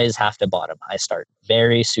I always have to bottom. I start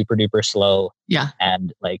very super duper slow. Yeah.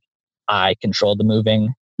 And like I control the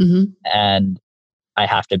moving and I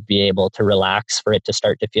have to be able to relax for it to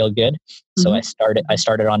start to feel good. So I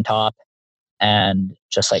started on top and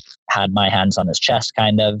just like had my hands on his chest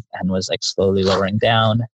kind of and was like slowly lowering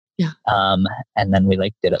down. Yeah. And then we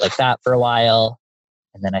like did it like that for a while.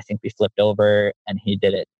 And then I think we flipped over and he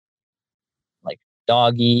did it like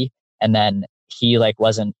doggy. And then he like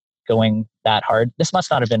wasn't going that hard. This must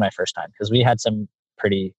not have been my first time because we had some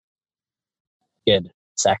pretty good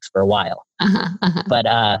sex for a while.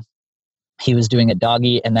 But he was doing it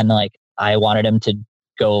doggy. And then like I wanted him to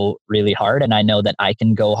go really hard. And I know that I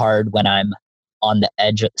can go hard when I'm on the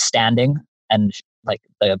edge standing and like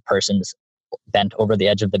the person's bent over the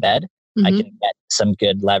edge of the bed. I can get some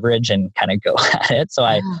good leverage and kind of go at it. So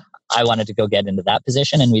I wanted to go get into that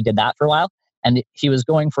position and we did that for a while. And he was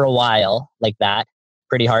going for a while like that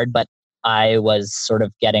pretty hard, but I was sort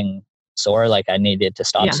of getting sore. Like I needed to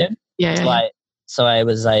stop soon. So I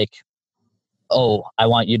was like, oh, I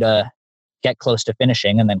want you to get close to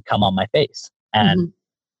finishing and then come on my face. And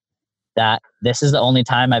this is the only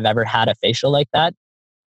time I've ever had a facial like that.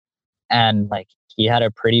 And like he had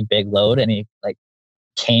a pretty big load and he like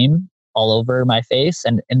came all over my face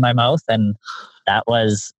and in my mouth. And that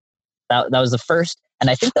was the first and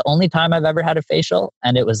I think the only time I've ever had a facial.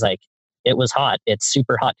 And it was hot. It's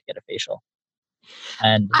super hot to get a facial.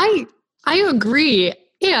 And I agree.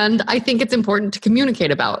 And I think it's important to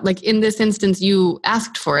communicate about, like in this instance, you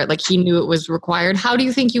asked for it, like he knew it was required. How do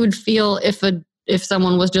you think you would feel if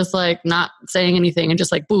someone was just like not saying anything and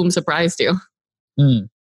just like, boom, surprised you?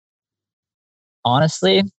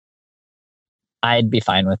 Honestly, I'd be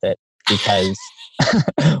fine with it because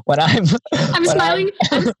when I'm smiling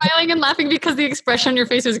and laughing because the expression on your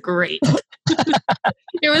face is great.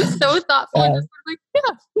 It was so thoughtful. And just like,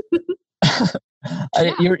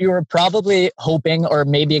 You were probably hoping or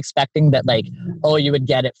maybe expecting that like, oh, you would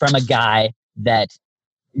get it from a guy that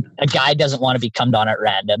a guy doesn't want to be cummed on at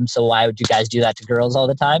random. So why would you guys do that to girls all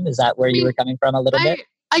the time? Is that where you were coming from a little bit?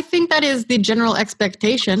 I think that is the general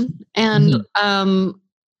expectation. And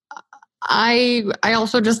I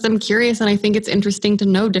also just am curious and I think it's interesting to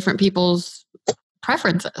know different people's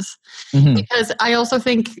preferences. Because I also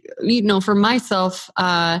think, for myself,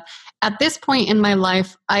 at this point in my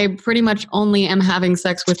life, I pretty much only am having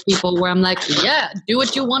sex with people where I'm like, yeah, do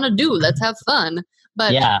what you want to do. Let's have fun.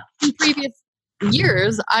 But in previous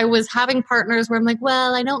years, I was having partners where I'm like,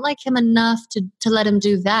 well, I don't like him enough to let him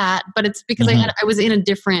do that. But it's because I was in a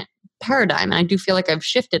different paradigm. And I do feel like I've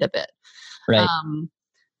shifted a bit. Right.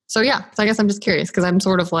 So I guess I'm just curious because I'm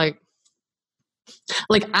sort of like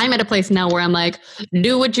I'm at a place now where I'm like,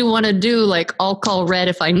 do what you want to do. Like I'll call red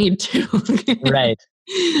if I need to. Right.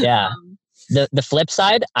 Yeah. The flip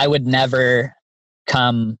side, I would never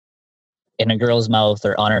come in a girl's mouth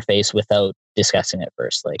or on her face without discussing it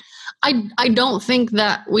first. Like I don't think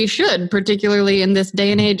that we should, particularly in this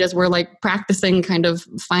day and age as we're like practicing kind of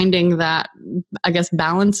finding that, I guess,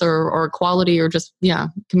 balance or quality or just,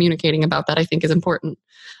 communicating about that I think is important.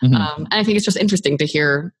 And I think it's just interesting to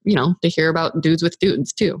hear, about dudes with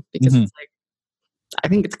dudes too, because it's like, I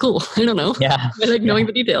think it's cool. I don't know. Yeah. I like knowing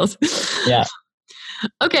the details. Yeah.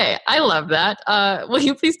 Okay. I love that. Will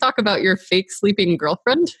you please talk about your fake sleeping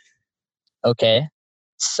girlfriend? Okay.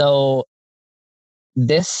 So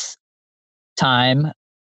this time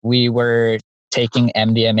we were taking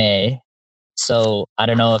MDMA. So I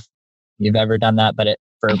don't know if you've ever done that, but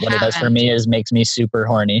what it does for me is makes me super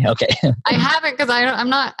horny. Okay. I haven't, because I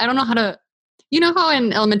don't know how to, you know how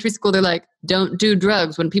in elementary school they're like, don't do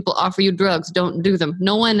drugs. When people offer you drugs, don't do them.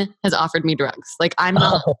 No one has offered me drugs. Like I'm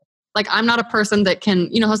not I'm not a person that can,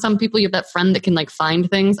 you know how some people, you have that friend that can like find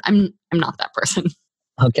things. I'm not that person.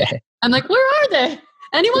 Okay. I'm like, where are they?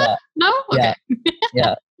 Anyone? Yeah. No? Okay.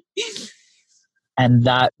 Yeah. And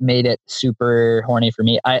that made it super horny for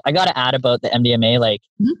me. I got to add about the MDMA, like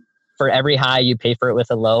for every high you pay for it with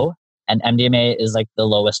a low, and MDMA is like the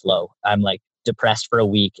lowest low. I'm like depressed for a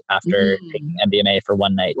week after taking MDMA for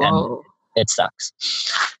one night. Whoa. And it sucks.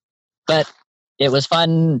 But it was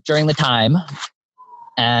fun during the time.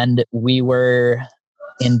 And we were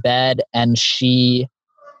in bed and she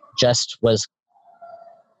just was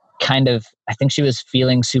kind of, I think she was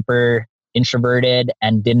feeling super introverted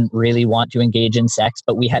and didn't really want to engage in sex,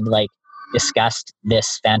 but we had like discussed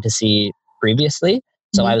this fantasy previously.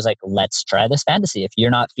 So I was like, let's try this fantasy. If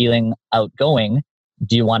you're not feeling outgoing,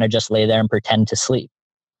 do you want to just lay there and pretend to sleep?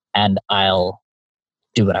 And I'll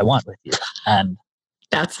do what I want with you. And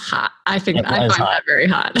that's hot. I find that very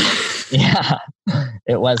hot. Yeah,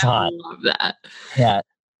 it was hot. I love that. Yeah,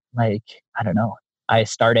 like, I don't know. I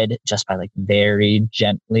started just by like very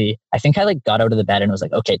gently. I think I like got out of the bed and was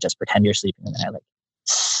like, okay, just pretend you're sleeping. And then I like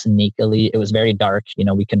sneakily, it was very dark, you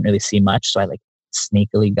know, we couldn't really see much. So I like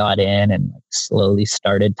sneakily got in and like slowly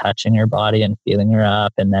started touching her body and feeling her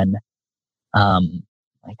up. And then,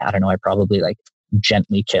 like, I don't know, I probably like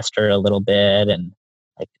gently kissed her a little bit. And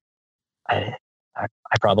like,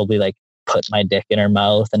 I probably like put my dick in her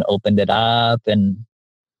mouth and opened it up and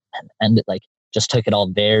it like just took it all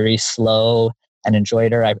very slow and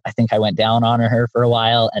enjoyed her. I think I went down on her for a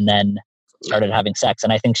while and then started having sex.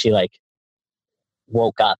 And I think she like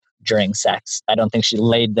woke up during sex. I don't think she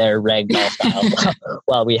laid there ragdoll style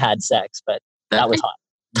while we had sex, but that was hot.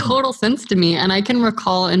 Total sense to me. And I can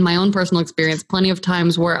recall in my own personal experience plenty of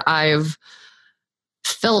times where I've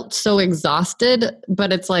felt so exhausted,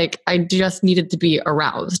 but it's like I just needed to be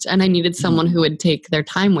aroused and I needed someone who would take their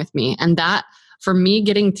time with me. And that, for me,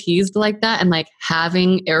 getting teased like that and like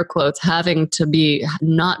having air quotes, having to be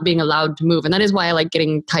not being allowed to move. And that is why I like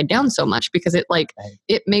getting tied down so much, because it like,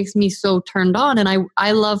 it makes me so turned on. And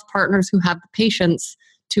I love partners who have the patience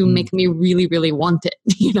to make me really, really want it.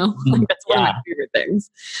 You know, like that's one of my favorite things.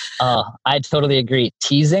 I totally agree.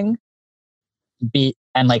 Teasing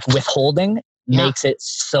and like withholding makes it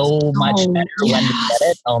so much better when you get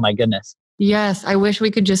it. Oh my goodness. Yes, I wish we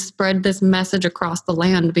could just spread this message across the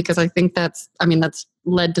land, because I think that's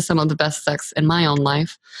led to some of the best sex in my own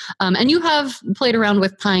life. And you have played around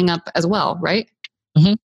with tying up as well, right?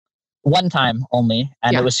 Mm-hmm. One time only,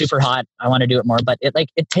 and it was super hot. I want to do it more, but it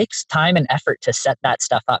takes time and effort to set that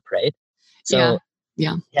stuff up, right? So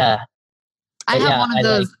yeah. I have one of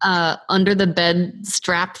those under the bed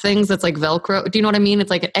strap things that's like Velcro. Do you know what I mean? It's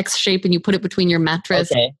like an X shape, and you put it between your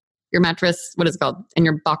mattress. Okay. Your mattress, what is it called? And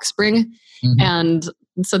your box spring. And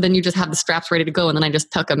so then you just have the straps ready to go, and then I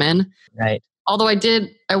just tuck them in. Right. Although I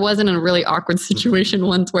was in a really awkward situation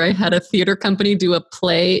once where I had a theater company do a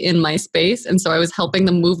play in my space. And so I was helping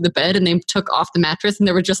them move the bed, and they took off the mattress, and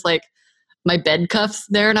there were just like my bed cuffs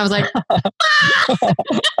there. And I was like,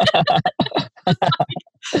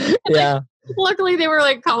 yeah. Luckily they were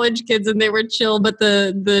like college kids and they were chill, but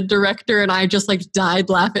the director and I just like died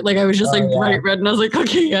laughing. Like I was just bright red, and I was like,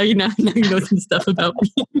 okay, yeah, now you know some stuff about me.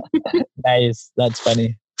 Nice. That's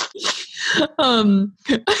funny. I'm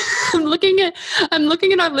looking at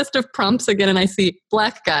our list of prompts again, and I see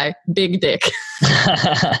black guy, big dick.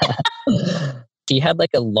 He had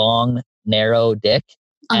like a long, narrow dick,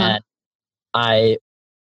 and I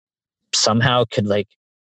somehow could like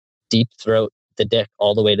deep throat the dick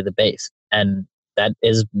all the way to the base. And that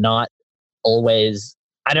is not always,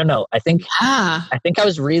 I don't know. I think I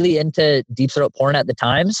was really into deep throat porn at the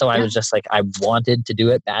time. So I was just like, I wanted to do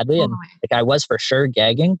it badly. And like I was for sure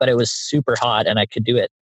gagging, but it was super hot and I could do it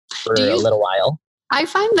for a little while. I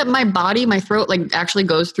find that my throat like actually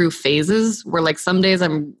goes through phases where like some days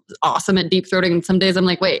I'm awesome at deep throating and some days I'm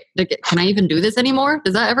like, wait, can I even do this anymore?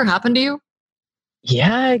 Does that ever happen to you?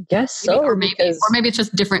 Yeah, I guess so. Or maybe it's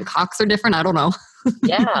just different cocks are different. I don't know.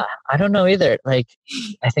 Yeah, I don't know either. Like,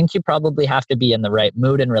 I think you probably have to be in the right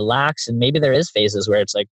mood and relax. And maybe there is phases where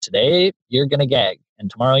it's like, today you're going to gag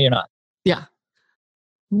and tomorrow you're not. Yeah.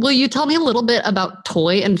 Will you tell me a little bit about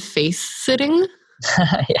toy and face sitting?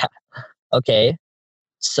 Yeah. Okay.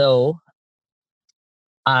 So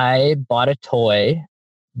I bought a toy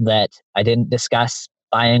that I didn't discuss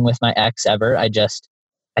buying with my ex ever. I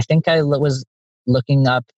think I was looking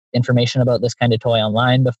up information about this kind of toy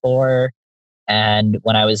online before. And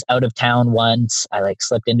when I was out of town once, I like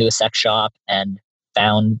slipped into a sex shop and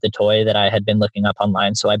found the toy that I had been looking up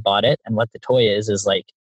online. So I bought it. And what the toy is like,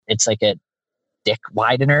 it's like a dick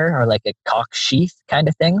widener or like a cock sheath kind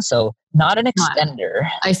of thing. So not an extender.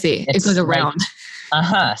 I see. It goes around.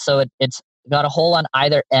 Like, so it's got a hole on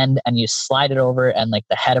either end and you slide it over and like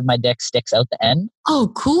the head of my dick sticks out the end.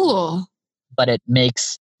 Oh, cool. But it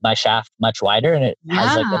makes my shaft much wider and it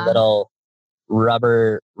has like a little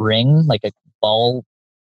rubber ring, like a ball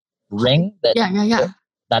ring.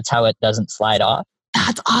 That's how it doesn't slide off.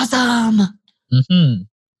 That's awesome. Mm-hmm.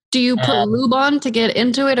 Do you put lube on to get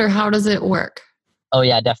into it or how does it work? Oh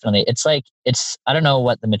yeah, definitely. It's like, I don't know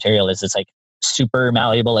what the material is. It's like super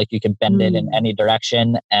malleable. Like you can bend it in any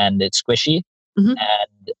direction and it's squishy. Mm-hmm.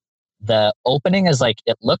 And the opening is like,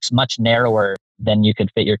 it looks much narrower than you could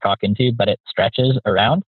fit your cock into, but it stretches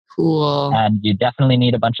around. Cool. And you definitely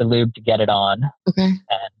need a bunch of lube to get it on. Okay.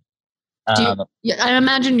 And, I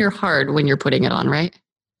imagine you're hard when you're putting it on, right?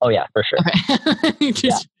 Oh yeah, for sure. Okay.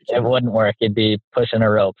 It wouldn't work. You'd be pushing a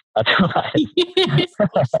rope. That's why.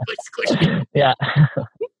 Yeah.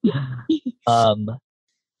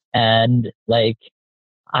 And like,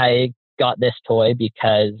 I got this toy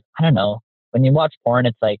because, I don't know, when you watch porn,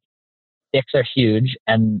 it's like, dicks are huge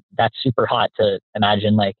and that's super hot to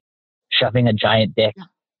imagine like shoving a giant dick,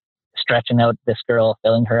 stretching out this girl,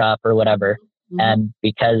 filling her up or whatever. Mm-hmm. And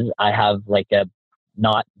because I have like a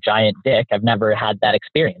not giant dick, I've never had that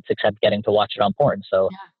experience except getting to watch it on porn. So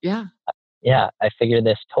I figured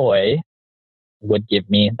this toy would give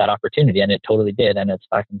me that opportunity and it totally did. And it's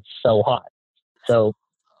fucking so hot. So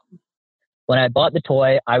when I bought the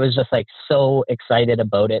toy, I was just like so excited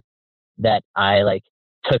about it that I like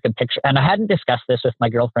took a picture, and I hadn't discussed this with my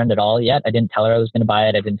girlfriend at all yet. I didn't tell her I was going to buy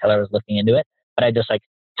it. I didn't tell her I was looking into it, but I just like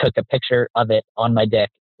took a picture of it on my dick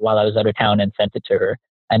while I was out of town and sent it to her.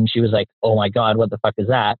 And she was like, "Oh my God, what the fuck is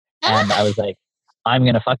that?" And I was like, "I'm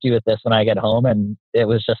going to fuck you with this when I get home." And it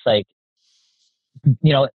was just like,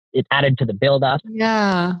 you know, it added to the buildup.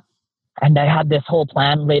 Yeah. And I had this whole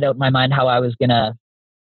plan laid out in my mind how I was going to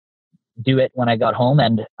do it when I got home.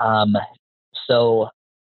 And so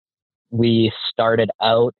we started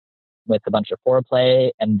out with a bunch of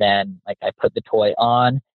foreplay, and then like I put the toy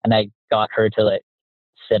on and I got her to like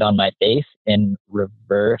sit on my face in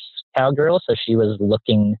reverse cowgirl. So she was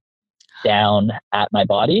looking down at my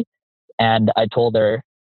body, and I told her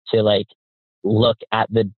to like look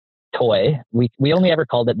at the toy. We only ever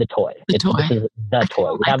called it the toy. This is the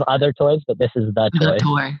toy. We have other toys, but this is the toy. The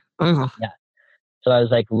toy. Oh. Yeah. So I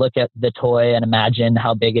was like, look at the toy and imagine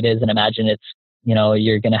how big it is and imagine it's, you know,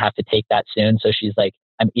 you're going to have to take that soon. So she's like,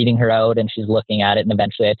 I'm eating her out and she's looking at it. And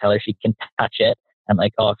eventually I tell her she can touch it. I'm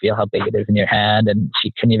like, oh, feel how big it is in your hand. And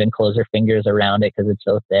she couldn't even close her fingers around it because it's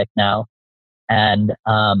so thick now. And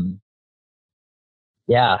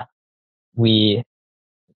we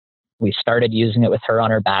started using it with her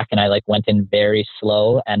on her back, and I like went in very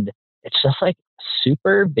slow, and it's just like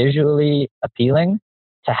super visually appealing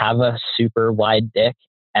to have a super wide dick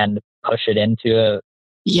and push it into a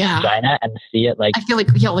vagina and see it like. I feel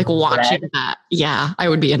like watching that. Yeah, I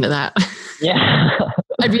would be into that. Yeah.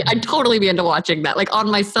 I'd totally be into watching that, like on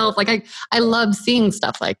myself. Like I love seeing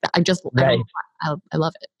stuff like that. I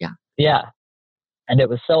love it. Yeah. Yeah. And it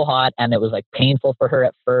was so hot, and it was like painful for her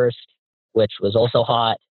at first, which was also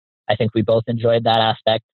hot. I think we both enjoyed that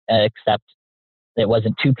aspect, except it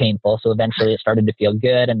wasn't too painful. So eventually it started to feel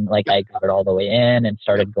good, and like I got it all the way in and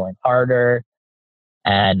started going harder.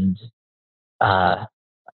 And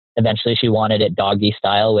eventually she wanted it doggy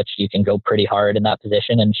style, which you can go pretty hard in that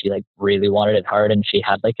position. And she like really wanted it hard, and she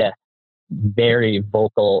had like a very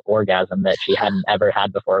vocal orgasm that she hadn't ever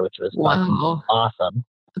had before, which was fucking awesome.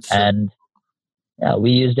 And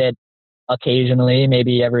we used it occasionally,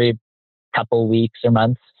 maybe every couple weeks or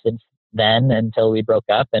months since then until we broke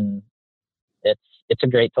up, and it's a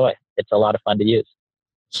great toy. It's a lot of fun to use.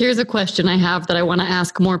 Here's a question I have that I want to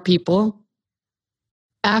ask more people.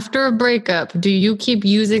 After a breakup, do you keep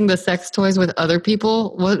using the sex toys with other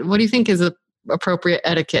people? What do you think is appropriate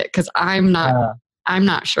etiquette? Because I'm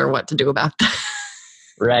not sure what to do about that.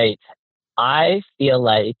 Right. I feel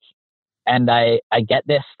like, and I get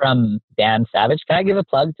this from Dan Savage. Can I give a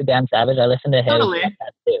plug to Dan Savage? I listen to his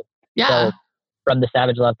podcast too. Yeah. So from the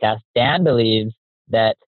Savage Lovecast, Dan believes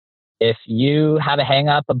that if you have a hang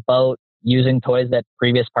up about using toys that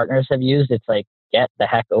previous partners have used, it's like, get the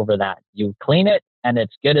heck over that. You clean it and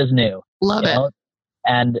it's good as new. Love it. Know?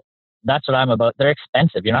 And that's what I'm about. They're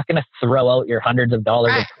expensive. You're not going to throw out your hundreds of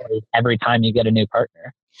dollars of toys every time you get a new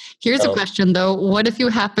partner. Here's a question though. What if you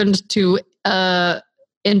happened to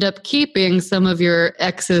end up keeping some of your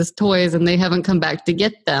ex's toys and they haven't come back to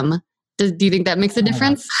get them. Do you think that makes a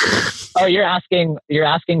difference? Oh, you're asking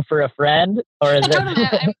for a friend, or is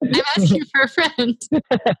I'm asking for a friend.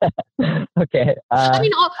 Okay. I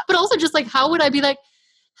mean, but also just like, how would I be like,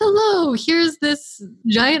 hello, here's this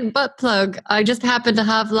giant butt plug I just happen to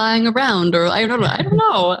have lying around, or I don't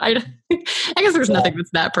know. I guess there's nothing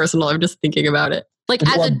that's that personal. I'm just thinking about it. Like,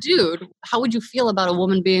 as a dude, how would you feel about a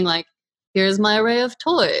woman being like, here's my array of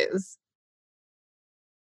toys?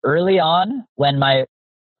 Early on, when my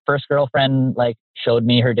first girlfriend like showed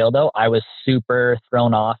me her dildo, I was super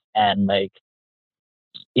thrown off and like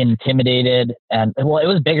intimidated, and well, it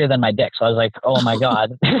was bigger than my dick, so I was like, oh my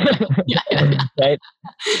god. Right.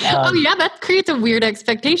 Oh yeah, that creates a weird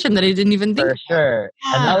expectation that I didn't even think for about. Sure.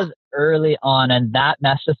 Yeah. And that was early on, and that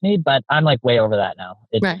messed with me, but I'm like way over that now.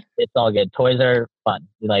 It's all good. Toys are fun.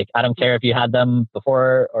 Like, I don't care if you had them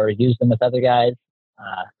before or used them with other guys.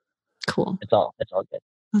 Cool. It's all good.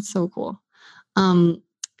 That's so cool.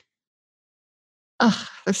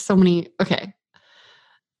 There's so many. Okay.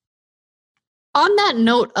 On that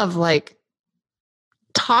note of like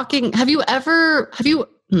talking, have you ever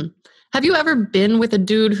been with a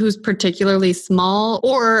dude who's particularly small,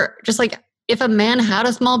 or just like, if a man had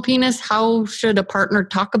a small penis, how should a partner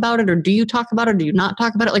talk about it? Or do you talk about it? Or do you not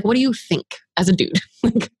talk about it? Like, what do you think as a dude?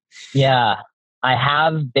 Yeah, I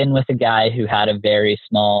have been with a guy who had a very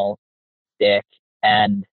small dick,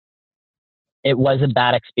 and it was a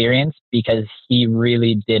bad experience because he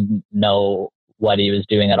really didn't know what he was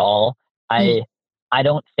doing at all. I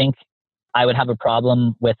don't think I would have a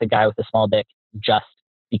problem with a guy with a small dick just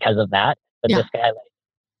because of that. But this guy like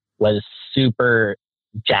was super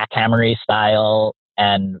jackhammery style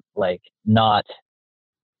and like not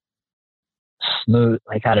smooth.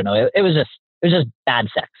 Like, I don't know. It was just bad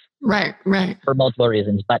sex. Right. For multiple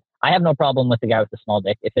reasons. But I have no problem with the guy with the small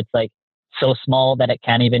dick. If it's like so small that it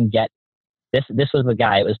can't even get this was the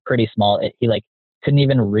guy. It was pretty small. He like couldn't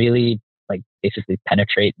even really like basically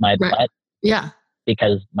penetrate my butt. Yeah.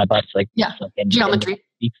 Because my butt's like geometry.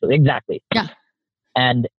 Exactly. Yeah.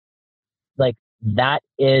 And like that's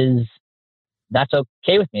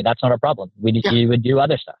okay with me. That's not a problem. You would do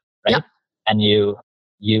other stuff, right? Yeah. And you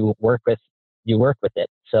work with it.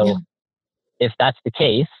 So if that's the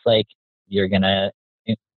case, like you're gonna.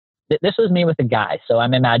 This was me with a guy, so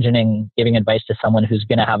I'm imagining giving advice to someone who's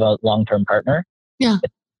gonna have a long-term partner. Yeah.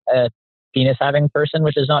 A penis having person,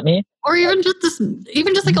 which is not me. Or even just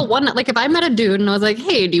like a one, like if I met a dude and I was like,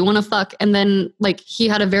 hey, do you want to fuck? And then like he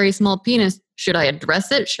had a very small penis. Should I address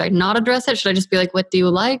it? Should I not address it? Should I just be like, what do you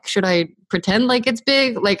like? Should I pretend like it's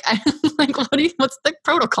big? Like, what's the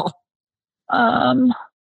protocol?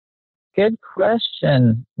 Good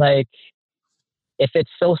question. Like, if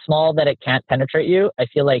it's so small that it can't penetrate you, I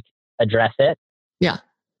feel like address it. Yeah.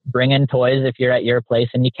 Bring in toys if you're at your place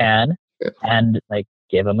and you can, and like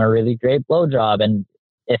give them a really great blowjob. And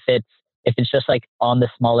if it's just like on the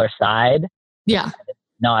smaller side,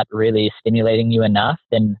 not really stimulating you enough,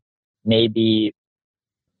 then maybe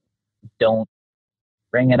don't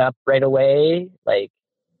bring it up right away. Like,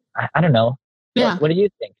 I don't know. Yeah. What do you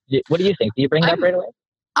think? Do you bring it up right away?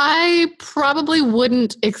 I probably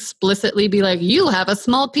wouldn't explicitly be like, you have a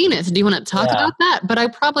small penis. Do you want to talk about that? But I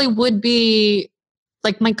probably would be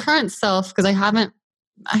like my current self, because I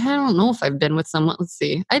don't know if I've been with someone. Let's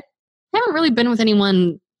see. I haven't really been with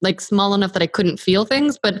anyone like small enough that I couldn't feel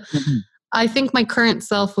things, but I think my current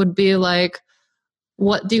self would be like,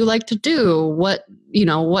 what do you like to do?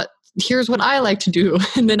 Here's what I like to do.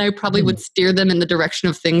 And then I probably would steer them in the direction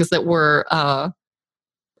of things that were,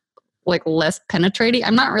 like less penetrating.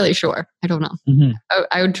 I'm not really sure. I don't know.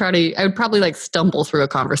 I would probably like stumble through a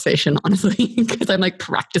conversation, honestly, because I'm like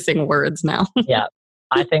practicing words now. Yeah.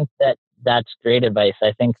 I think that's great advice.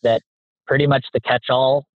 I think that pretty much the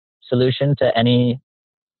catch-all solution to any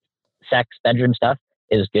sex bedroom stuff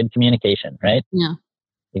is good communication, right? Yeah.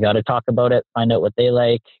 You got to talk about it, find out what they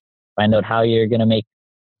like, find out how you're going to make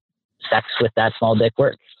sex with that small dick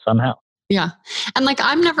work somehow. Yeah. And like,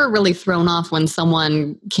 I'm never really thrown off when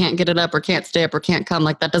someone can't get it up or can't stay up or can't come.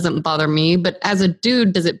 Like, that doesn't bother me. But as a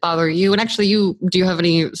dude, does it bother you? And actually, do you have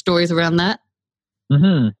any stories around that?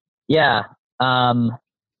 Yeah.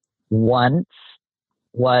 Once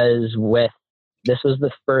this was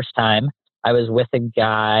the first time I was with a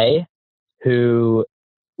guy who,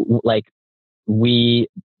 like, we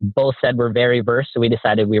both said we're very versed. So we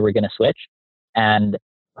decided we were going to switch. And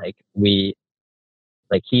like,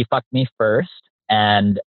 he fucked me first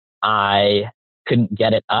and I couldn't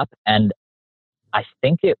get it up. And I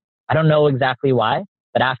don't know exactly why,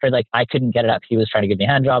 but after like I couldn't get it up, he was trying to give me a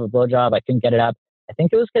hand job, a blow job. I couldn't get it up. I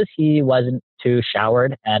think it was because he wasn't too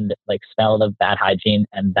showered and like smelled of bad hygiene,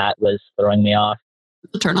 and that was throwing me off.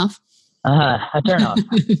 A turn off. A turn off.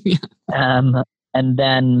 Yeah. And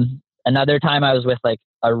then another time I was with like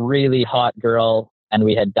a really hot girl, and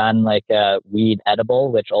we had done like a weed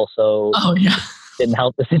edible, which also didn't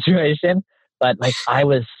help the situation. But like I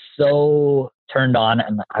was so turned on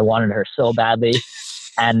and I wanted her so badly.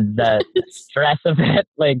 And the stress of it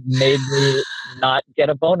like made me not get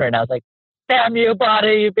a boner. And I was like, damn you,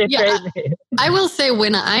 body, you betrayed me. I will say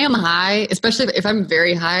when I am high, especially if I'm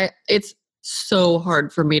very high, it's so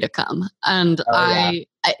hard for me to come. And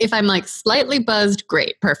if I'm like slightly buzzed,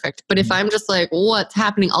 great, perfect. But if I'm just like, what's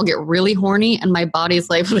happening? I'll get really horny and my body's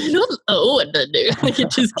like, I don't know what to do. Like it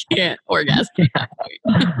just can't orgasm.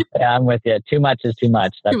 Yeah, I'm with you. Too much is too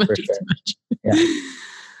much. That's for sure. Too much. Yeah.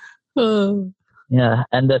 Oh. Yeah.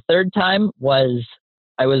 And the third time was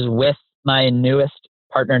I was with my newest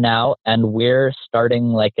partner now, and we're starting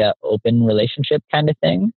like an open relationship kind of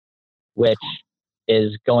thing, which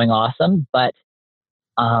is going awesome. But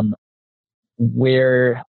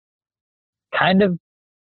we're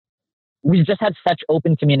we've just had such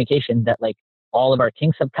open communication that like all of our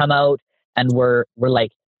kinks have come out, and we're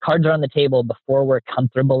like cards are on the table before we're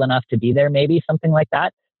comfortable enough to be there, maybe something like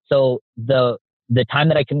that. So the time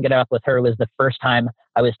that I couldn't get it up with her was the first time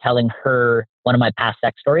I was telling her one of my past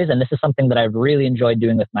sex stories. And this is something that I've really enjoyed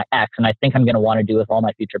doing with my ex. And I think I'm going to want to do with all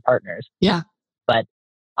my future partners. Yeah. But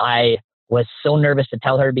I was so nervous to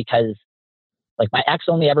tell her because like my ex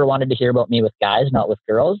only ever wanted to hear about me with guys, not with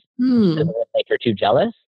girls. Because it would make her too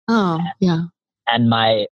jealous. Oh, yeah. And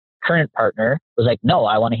my current partner was like, no,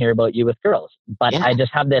 I want to hear about you with girls. But I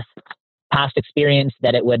just have this past experience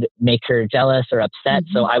that it would make her jealous or upset.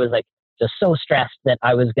 So I was like, just so stressed that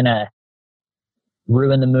I was going to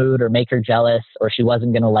ruin the mood or make her jealous or she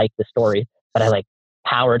wasn't going to like the story. But I like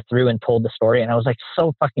powered through and told the story. And I was like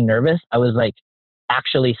so fucking nervous. I was like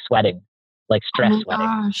actually sweating, like stress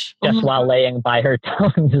sweating, just while laying by her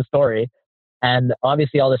telling the story. And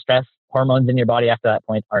obviously all the stress hormones in your body after that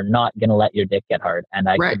point are not going to let your dick get hard. And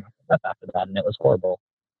I couldn't up after that. And it was horrible.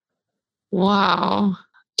 Wow.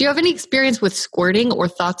 Do you have any experience with squirting or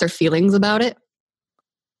thoughts or feelings about it?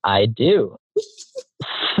 I do.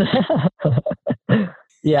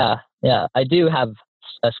 Yeah. I do have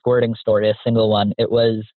a squirting story, a single one. It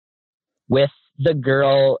was with the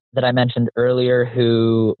girl that I mentioned earlier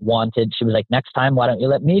who she was like, next time, why don't you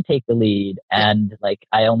let me take the lead? And like,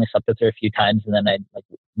 I only slept with her a few times and then I like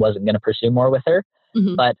wasn't going to pursue more with her.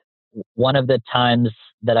 But one of the times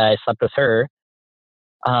that I slept with her,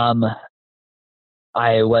 I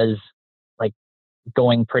was like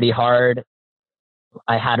going pretty hard.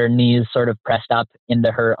 I had her knees sort of pressed up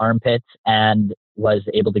into her armpits and was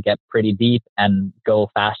able to get pretty deep and go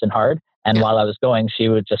fast and hard. And while I was going, she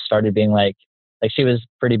would just started being like she was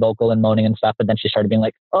pretty vocal and moaning and stuff. But then she started being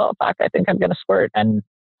like, oh, fuck, I think I'm going to squirt. And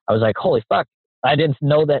I was like, holy fuck. I didn't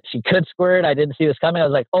know that she could squirt. I didn't see this coming. I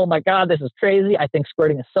was like, oh my God, this is crazy. I think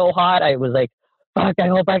squirting is so hot. I was like, fuck, I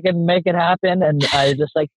hope I can make it happen. And I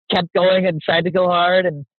just like kept going and tried to go hard.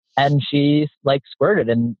 And she like squirted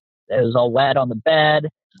and it was all wet on the bed.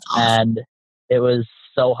 And it was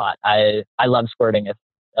so hot. I love squirting. If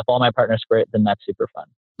all my partners squirt, then that's super fun.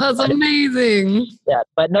 That's amazing. Yeah,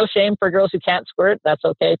 but no shame for girls who can't squirt. That's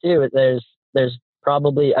okay too. There's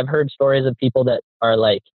probably, I've heard stories of people that are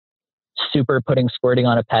like super putting squirting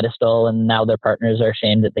on a pedestal and now their partners are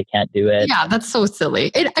ashamed that they can't do it. Yeah, that's so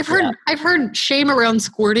silly. I've heard shame around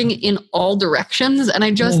squirting in all directions, and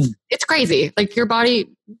it's crazy. Like your body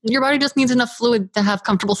just needs enough fluid to have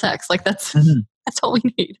comfortable sex. Like that's all we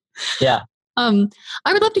need. Yeah. I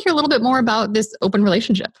would love to hear a little bit more about this open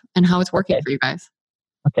relationship and how it's working for you guys.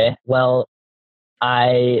 Okay. Well,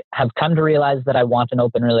 I have come to realize that I want an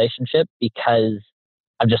open relationship because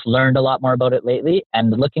I've just learned a lot more about it lately.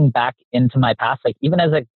 And looking back into my past, like even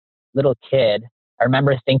as a little kid, I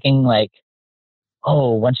remember thinking like,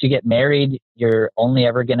 oh, once you get married, you're only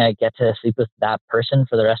ever going to get to sleep with that person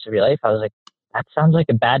for the rest of your life. I was like, that sounds like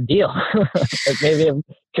a bad deal. Like maybe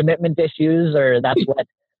commitment issues, or that's what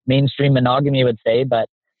mainstream monogamy would say. But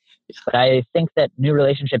I think that new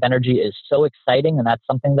relationship energy is so exciting. And that's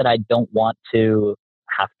something that I don't want to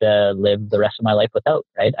have to live the rest of my life without,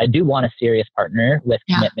 right? I do want a serious partner with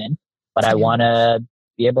commitment, but I want to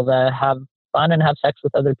be able to have fun and have sex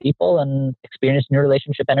with other people and experience new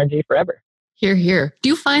relationship energy forever. Hear, hear. Do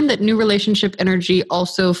you find that new relationship energy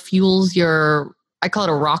also fuels your, I call it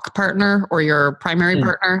a rock partner or your primary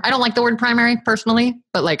partner? I don't like the word primary personally,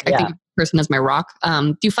 but like I think a person is my rock.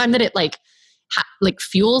 Do you find that it like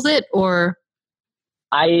fuels it or?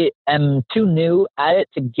 I am too new at it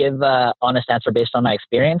to give an honest answer based on my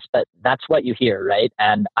experience, but that's what you hear, right?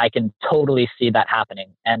 And I can totally see that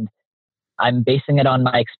happening. And I'm basing it on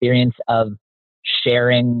my experience of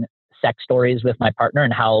sharing sex stories with my partner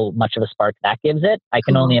and how much of a spark that gives it. I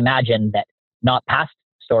can only imagine that not past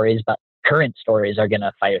stories, but current stories are going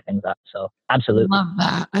to fire things up. So absolutely. Love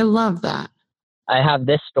that. I love that. I have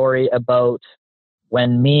this story about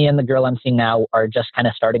when me and the girl I'm seeing now are just kind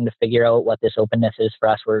of starting to figure out what this openness is for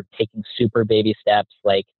us. We're taking super baby steps.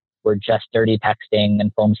 Like we're just dirty texting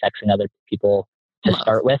and phone sexing other people to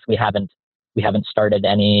start with. We haven't started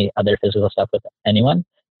any other physical stuff with anyone.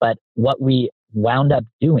 But what we wound up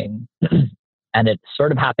doing, and it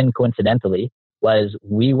sort of happened coincidentally, was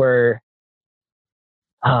we were,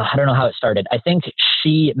 I don't know how it started. I think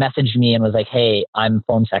she messaged me and was like, hey, I'm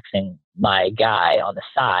phone sexing my guy on the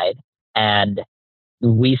side. And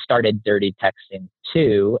we started dirty texting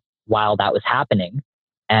too while that was happening.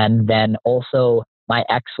 And then also my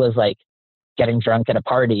ex was like getting drunk at a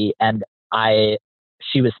party and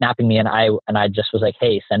she was snapping me and I just was like,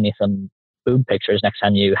 hey, send me some boob pictures next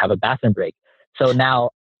time you have a bathroom break. So now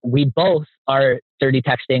we both are dirty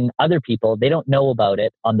texting other people. They don't know about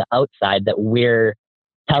it on the outside that we're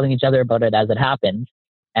telling each other about it as it happens.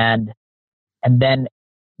 And then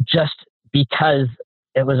just because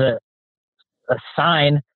it was a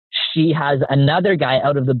sign, she has another guy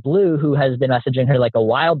out of the blue who has been messaging her like a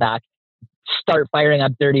while back, start firing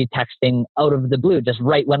up dirty texting out of the blue, just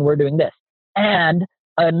right when we're doing this. And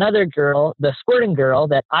another girl, the squirting girl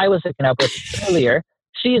that I was hooking up with earlier,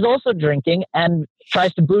 she's also drinking and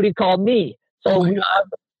tries to booty call me. So we have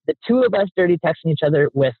the two of us dirty texting each other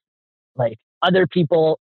with like other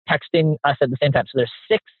people texting us at the same time. So there's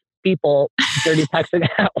 6 people dirty texting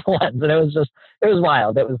at once. And it was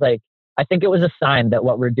wild. It was like, I think it was a sign that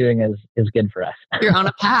what we're doing is good for us. You're on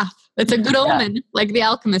a path. It's a good omen. Like The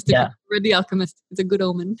Alchemist. If you read The Alchemist, it's a good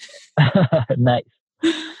omen. Nice.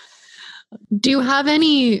 Do you have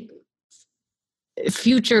any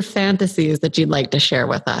future fantasies that you'd like to share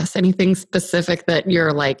with us? Anything specific that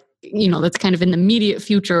you're like, that's kind of in the immediate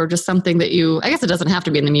future, or just something that I guess it doesn't have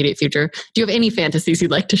to be in the immediate future. Do you have any fantasies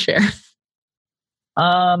you'd like to share?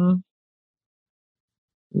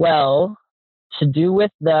 Well, to do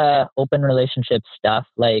with the open relationship stuff,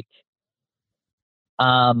 like,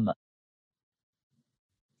 I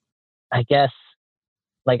guess,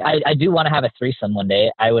 like, I do want to have a threesome one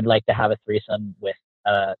day. I would like to have a threesome with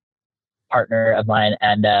a partner of mine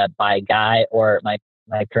and a bi guy, or my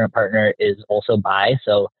current partner is also bi.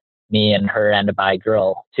 So me and her and a bi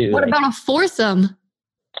girl too. What about a foursome?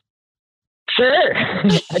 Sure.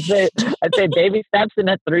 I'd say baby steps in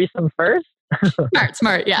a threesome first.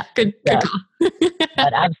 Smart. Yeah. Good call.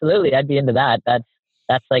 But absolutely, I'd be into that.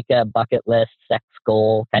 That's like a bucket list sex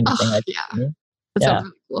goal kind of thing. That sounds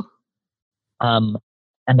really cool.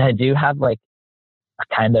 And I do have like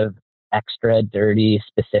a kind of extra dirty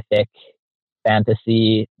specific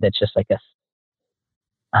fantasy that's just like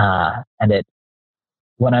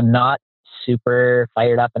when I'm not super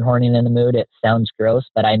fired up and horny and in the mood, it sounds gross,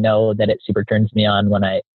 but I know that it super turns me on when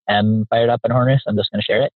I am fired up and horny, so I'm just going to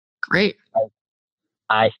share it. Great.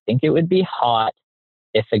 I think it would be hot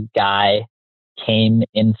if a guy came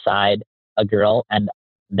inside a girl and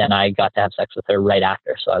then I got to have sex with her right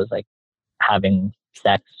after. So I was like having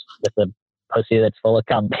sex with a pussy that's full of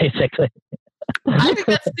cum, basically. I think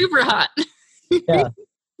that's super hot. Yeah.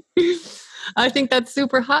 I think that's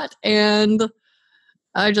super hot. And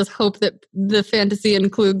I just hope that the fantasy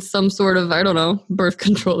includes some sort of, I don't know, birth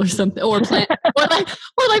control or something, or plan, or like,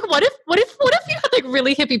 what if you had like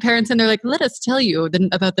really hippie parents and they're like, let us tell you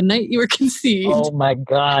about the night you were conceived. Oh my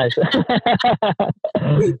gosh.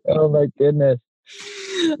 Oh my goodness.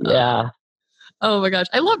 Yeah. Oh my gosh.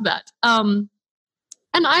 I love that.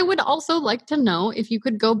 And I would also like to know, if you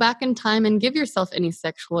could go back in time and give yourself any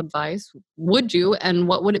sexual advice, would you, and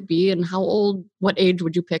what would it be, and what age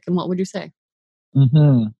would you pick, and what would you say?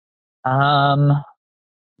 My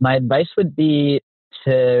advice would be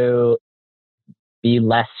to be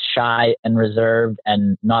less shy and reserved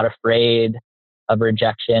and not afraid of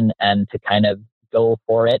rejection and to kind of go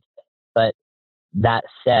for it. But that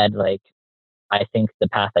said, like, I think the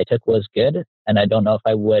path I took was good, and I don't know if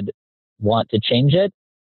I would want to change it,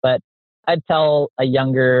 but I'd tell a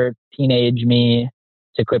younger teenage me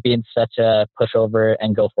to quit being such a pushover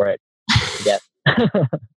and go for it. Yes.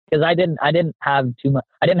 Because I didn't have too much.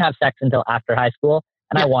 I didn't have sex until after high school,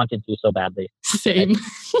 and I wanted to so badly. Same.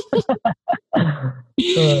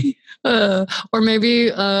 Or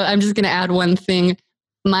maybe I'm just going to add one thing.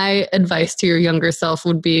 My advice to your younger self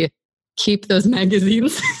would be keep those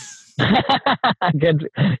magazines. Good.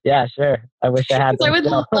 Yeah, sure. I wish I had I them would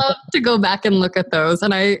still. love to go back and look at those.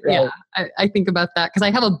 And Right. I think about that because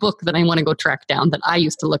I have a book that I want to go track down that I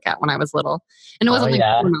used to look at when I was little. And it Oh, wasn't like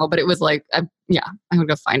yeah. porno, but it was like, I would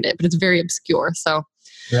go find it, but it's very obscure. So,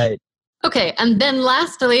 Right. okay. And then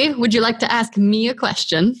lastly, would you like to ask me a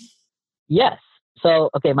question? Yes. So,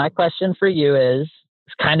 okay, my question for you is,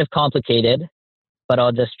 it's kind of complicated, but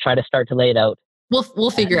I'll just try to start to lay it out.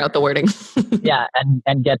 We'll figure out the wording. Yeah,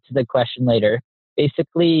 and get to the question later.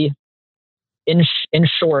 Basically, in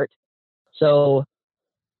short, so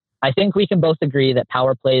I think we can both agree that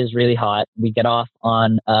power play is really hot. We get off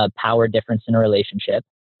on a power difference in a relationship.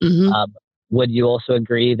 Mm-hmm. Would you also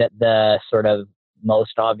agree that the sort of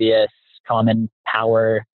most obvious common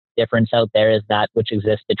power difference out there is that which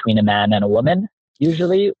exists between a man and a woman,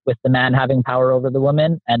 usually with the man having power over the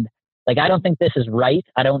woman? And like, I don't think this is right.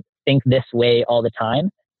 I don't think this way all the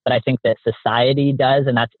time, but I think that society does,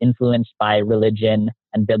 and that's influenced by religion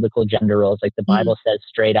and biblical gender roles. Like the Bible says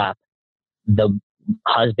straight up, the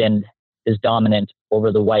husband is dominant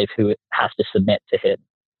over the wife who has to submit to him,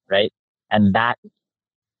 right? And that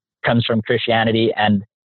comes from Christianity and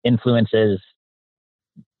influences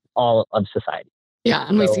all of society. Yeah,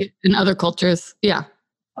 and we see it in other cultures. Yeah.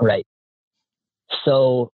 Right.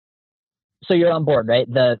 So you're on board, right?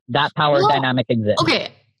 That power dynamic exists.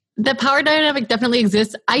 Okay. The power dynamic definitely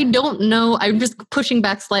exists. I don't know. I'm just pushing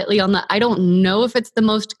back slightly on that. I don't know if it's the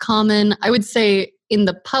most common. I would say in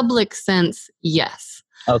the public sense, yes.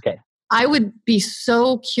 Okay. I would be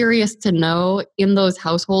so curious to know in those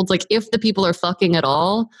households, like if the people are fucking at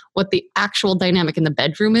all, what the actual dynamic in the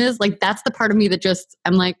bedroom is. Like that's the part of me that just,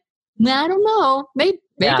 I'm like, nah, I don't know. Maybe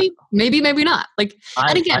not. Like,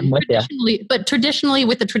 and again, traditionally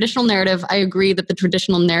with the traditional narrative, I agree that the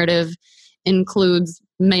traditional narrative includes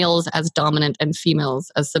males as dominant and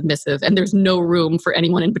females as submissive, and there's no room for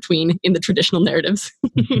anyone in between in the traditional narratives.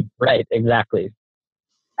 Right, exactly.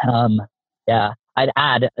 Yeah, I'd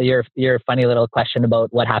add your funny little question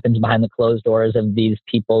about what happens behind the closed doors of these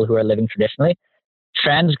people who are living traditionally.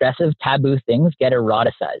 Transgressive, taboo things get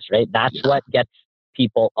eroticized, right? That's what gets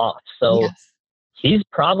people off. So he's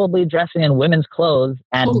probably dressing in women's clothes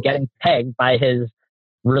and getting pegged by his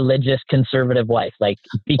religious conservative wife, like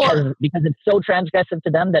because it's so transgressive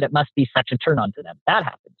to them that it must be such a turn on to them. That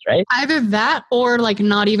happens, right? Either that or like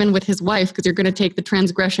not even with his wife, because you're going to take the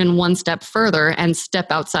transgression one step further and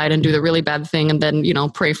step outside and do the really bad thing and then,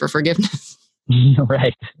 pray for forgiveness.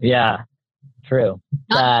 Right. Yeah. True.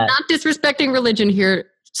 Not disrespecting religion here,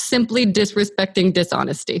 simply disrespecting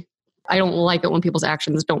dishonesty. I don't like it when people's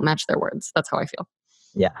actions don't match their words. That's how I feel.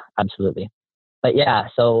 Yeah, absolutely. But yeah,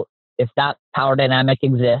 so if that power dynamic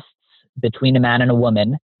exists between a man and a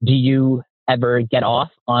woman, do you ever get off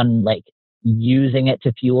on like using it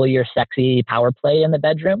to fuel your sexy power play in the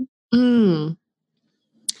bedroom?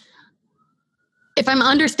 If I'm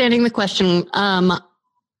understanding the question,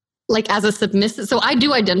 like as a submissive, so I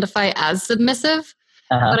do identify as submissive,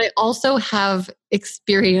 but I also have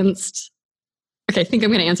experienced, okay, I think I'm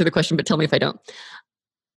going to answer the question, but tell me if I don't.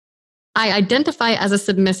 I identify as a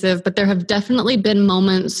submissive, but there have definitely been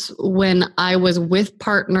moments when I was with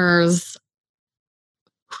partners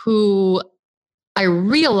who I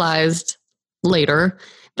realized later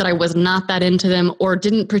that I was not that into them or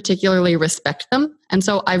didn't particularly respect them. And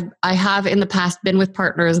so I have in the past been with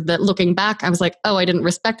partners that looking back, I was like, oh, I didn't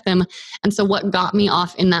respect them. And so what got me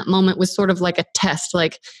off in that moment was sort of like a test,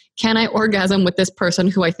 like, can I orgasm with this person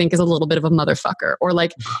who I think is a little bit of a motherfucker? Or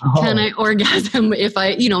like, can I orgasm if I,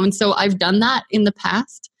 and so I've done that in the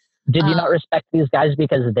past. Did you not respect these guys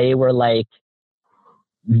because they were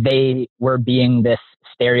being this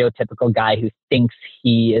stereotypical guy who thinks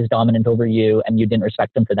he is dominant over you and you didn't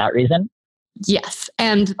respect them for that reason? Yes.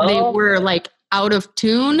 And they were like out of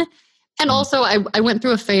tune. And also I went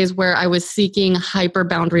through a phase where I was seeking hyper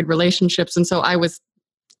boundaried relationships. And so I was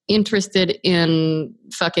interested in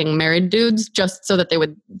fucking married dudes just so that they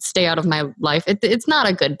would stay out of my life. It's not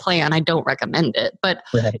a good plan. I don't recommend it. But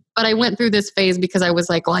I went through this phase because I was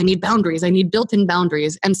like, well, I need boundaries. I need built-in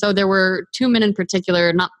boundaries. And so there were two men in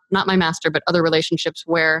particular, not my master, but other relationships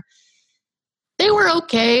where they were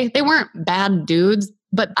okay. They weren't bad dudes,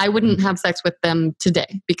 but I wouldn't have sex with them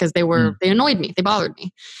today because they annoyed me. They bothered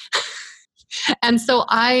me. And so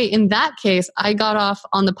in that case, I got off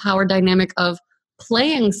on the power dynamic of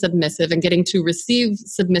playing submissive and getting to receive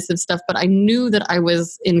submissive stuff, but I knew that I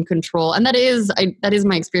was in control. And that is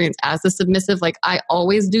my experience as a submissive. Like I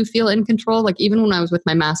always do feel in control. Like even when I was with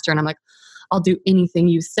my master and I'm like, I'll do anything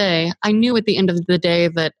you say. I knew at the end of the day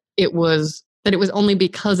that it was only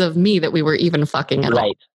because of me that we were even fucking at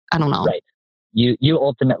all. I don't know. Right. You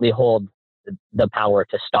ultimately hold the power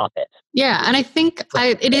to stop it. Yeah, and I think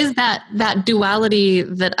it is that duality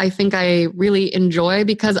that I think I really enjoy,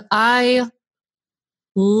 because I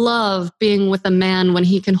love being with a man when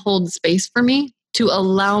he can hold space for me to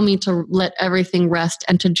allow me to let everything rest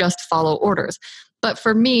and to just follow orders. But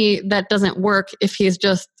for me, that doesn't work if he's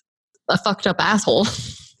just a fucked up asshole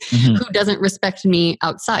who doesn't respect me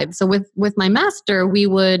outside. So with my master, we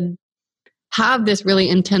would have this really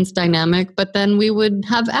intense dynamic, but then we would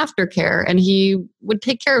have aftercare, and he would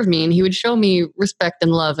take care of me, and he would show me respect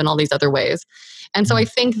and love in all these other ways. And so I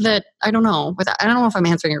think that, I don't know if I'm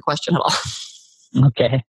answering your question at all.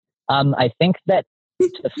 Okay. I think that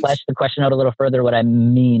to flesh the question out a little further, what I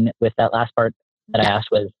mean with that last part that I asked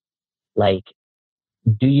was, like,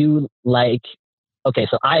 do you like, okay,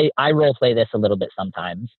 so I role play this a little bit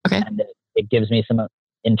sometimes, and it gives me some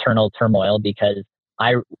internal turmoil, because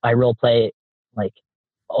I role play like,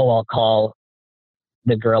 I'll call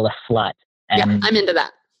the girl a slut. And yeah, I'm into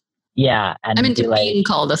that. Yeah. And I'm into being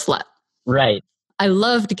called a slut. Right. I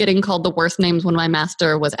loved getting called the worst names when my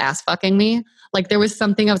master was ass fucking me. Like, there was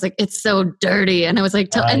something I was like, it's so dirty. And I was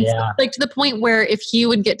like, like, to the point where if he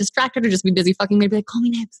would get distracted or just be busy fucking me, I'd be like, call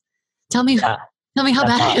me names. Tell me how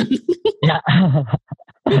bad I am.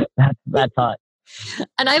 Yeah. That's hot.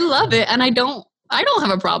 And I love it. And I don't have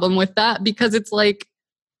a problem with that, because it's like,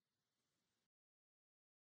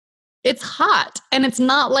 it's hot, and it's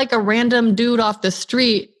not like a random dude off the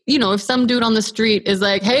street. You know, if some dude on the street is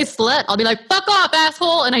like, hey, slut, I'll be like, fuck off,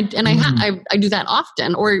 asshole. And I do that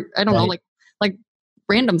often, or I don't know, like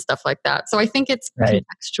random stuff like that. So I think it's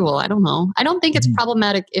contextual. I don't know. I don't think it's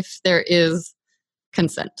problematic if there is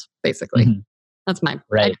consent, basically. That's my,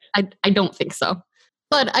 I don't think so.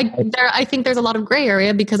 But I think there's a lot of gray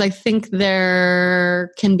area, because I think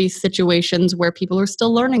there can be situations where people are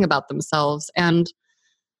still learning about themselves.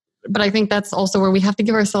 But I think that's also where we have to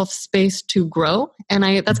give ourselves space to grow. And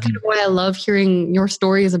that's kind of why I love hearing your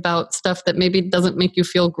stories about stuff that maybe doesn't make you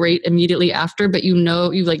feel great immediately after, but you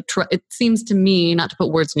like, it seems to me, not to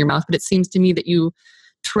put words in your mouth, but it seems to me that you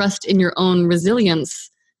trust in your own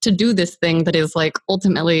resilience to do this thing that is like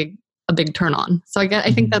ultimately a big turn on. So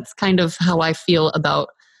I think that's kind of how I feel about,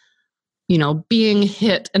 you know, being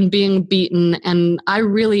hit and being beaten. And I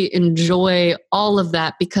really enjoy all of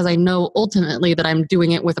that, because I know ultimately that I'm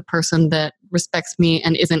doing it with a person that respects me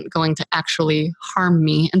and isn't going to actually harm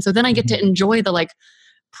me. And so then I get to enjoy the like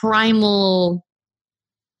primal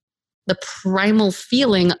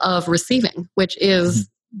feeling of receiving, which is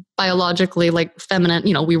biologically like feminine.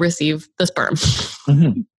 You know, we receive the sperm.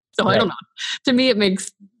 So I don't know. To me, it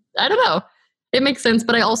makes sense,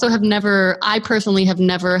 but I personally have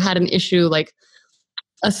never had an issue like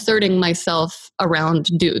asserting myself around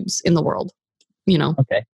dudes in the world, you know?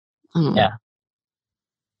 Okay. Yeah.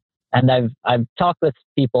 And I've talked with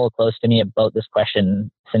people close to me about this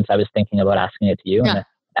question since I was thinking about asking it to you. Yeah. And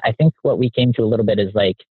I think what we came to a little bit is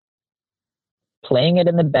like, playing it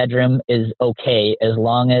in the bedroom is okay, as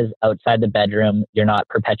long as outside the bedroom, you're not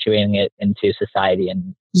perpetuating it into society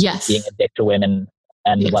and being a dick to women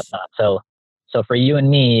and whatnot. So for you and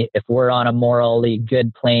me, if we're on a morally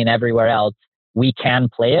good plane everywhere else, we can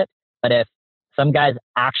play it. But if some guy's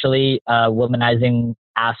actually a womanizing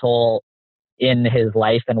asshole in his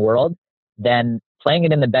life and world, then playing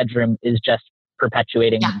it in the bedroom is just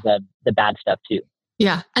perpetuating the bad stuff too.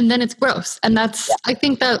 Yeah. And then it's gross. And I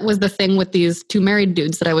think that was the thing with these two married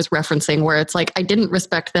dudes that I was referencing, where it's like, I didn't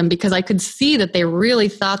respect them because I could see that they really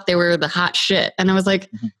thought they were the hot shit. And I was like,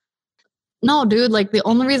 no, dude, like the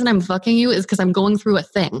only reason I'm fucking you is because I'm going through a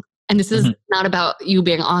thing. And this is not about you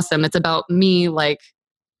being awesome. It's about me like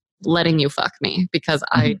letting you fuck me, because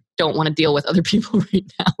I don't want to deal with other people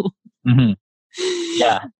right now.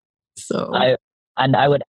 Yeah. So I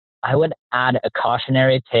would add a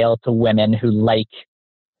cautionary tale to women who like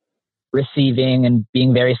receiving and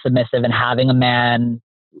being very submissive and having a man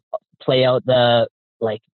play out the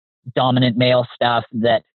like dominant male stuff,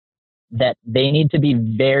 that they need to be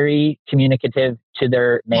very communicative to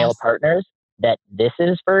their male partners, that this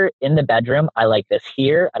is for in the bedroom. I like this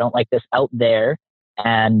here. I don't like this out there.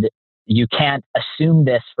 And you can't assume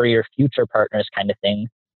this for your future partners, kind of thing.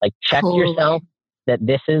 Like, check yourself that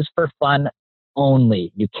this is for fun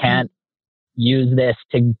only. You can't use this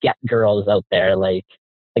to get girls out there. Like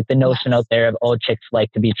the notion out there of, oh, chicks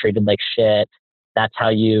like to be treated like shit. That's how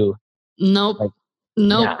you... Nope.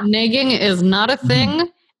 Nagging is not a thing.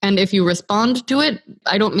 And if you respond to it,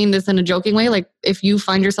 I don't mean this in a joking way. Like, if you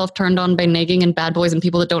find yourself turned on by nagging and bad boys and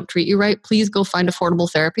people that don't treat you right, please go find affordable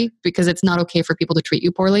therapy, because it's not okay for people to treat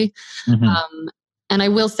you poorly. And I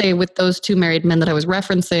will say, with those two married men that I was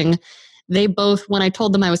referencing, they both, when I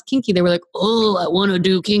told them I was kinky, they were like, oh, I want to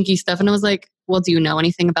do kinky stuff. And I was like, well, do you know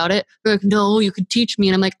anything about it? They're like, no, you could teach me.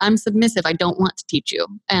 And I'm like, I'm submissive. I don't want to teach you.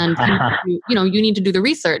 And you need to do the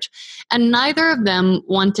research. And neither of them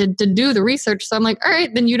wanted to do the research. So I'm like, all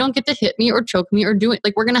right, then you don't get to hit me or choke me or do it.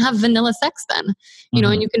 Like, we're going to have vanilla sex then, you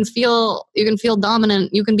know, and you can feel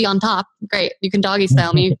dominant. You can be on top. Great. You can doggy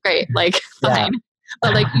style me. Great. Like, fine.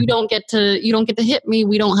 But like, you don't get to hit me.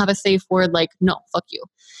 We don't have a safe word. Like, no, fuck you.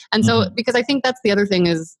 And so, because I think that's the other thing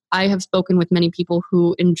is I have spoken with many people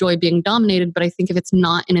who enjoy being dominated, but I think if it's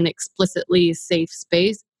not in an explicitly safe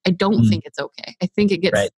space, I don't think it's okay. I think it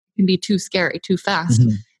can be too scary, too fast.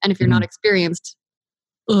 And if you're not experienced,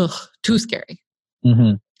 too scary.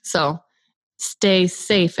 So stay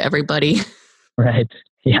safe, everybody. Right.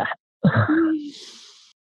 Yeah.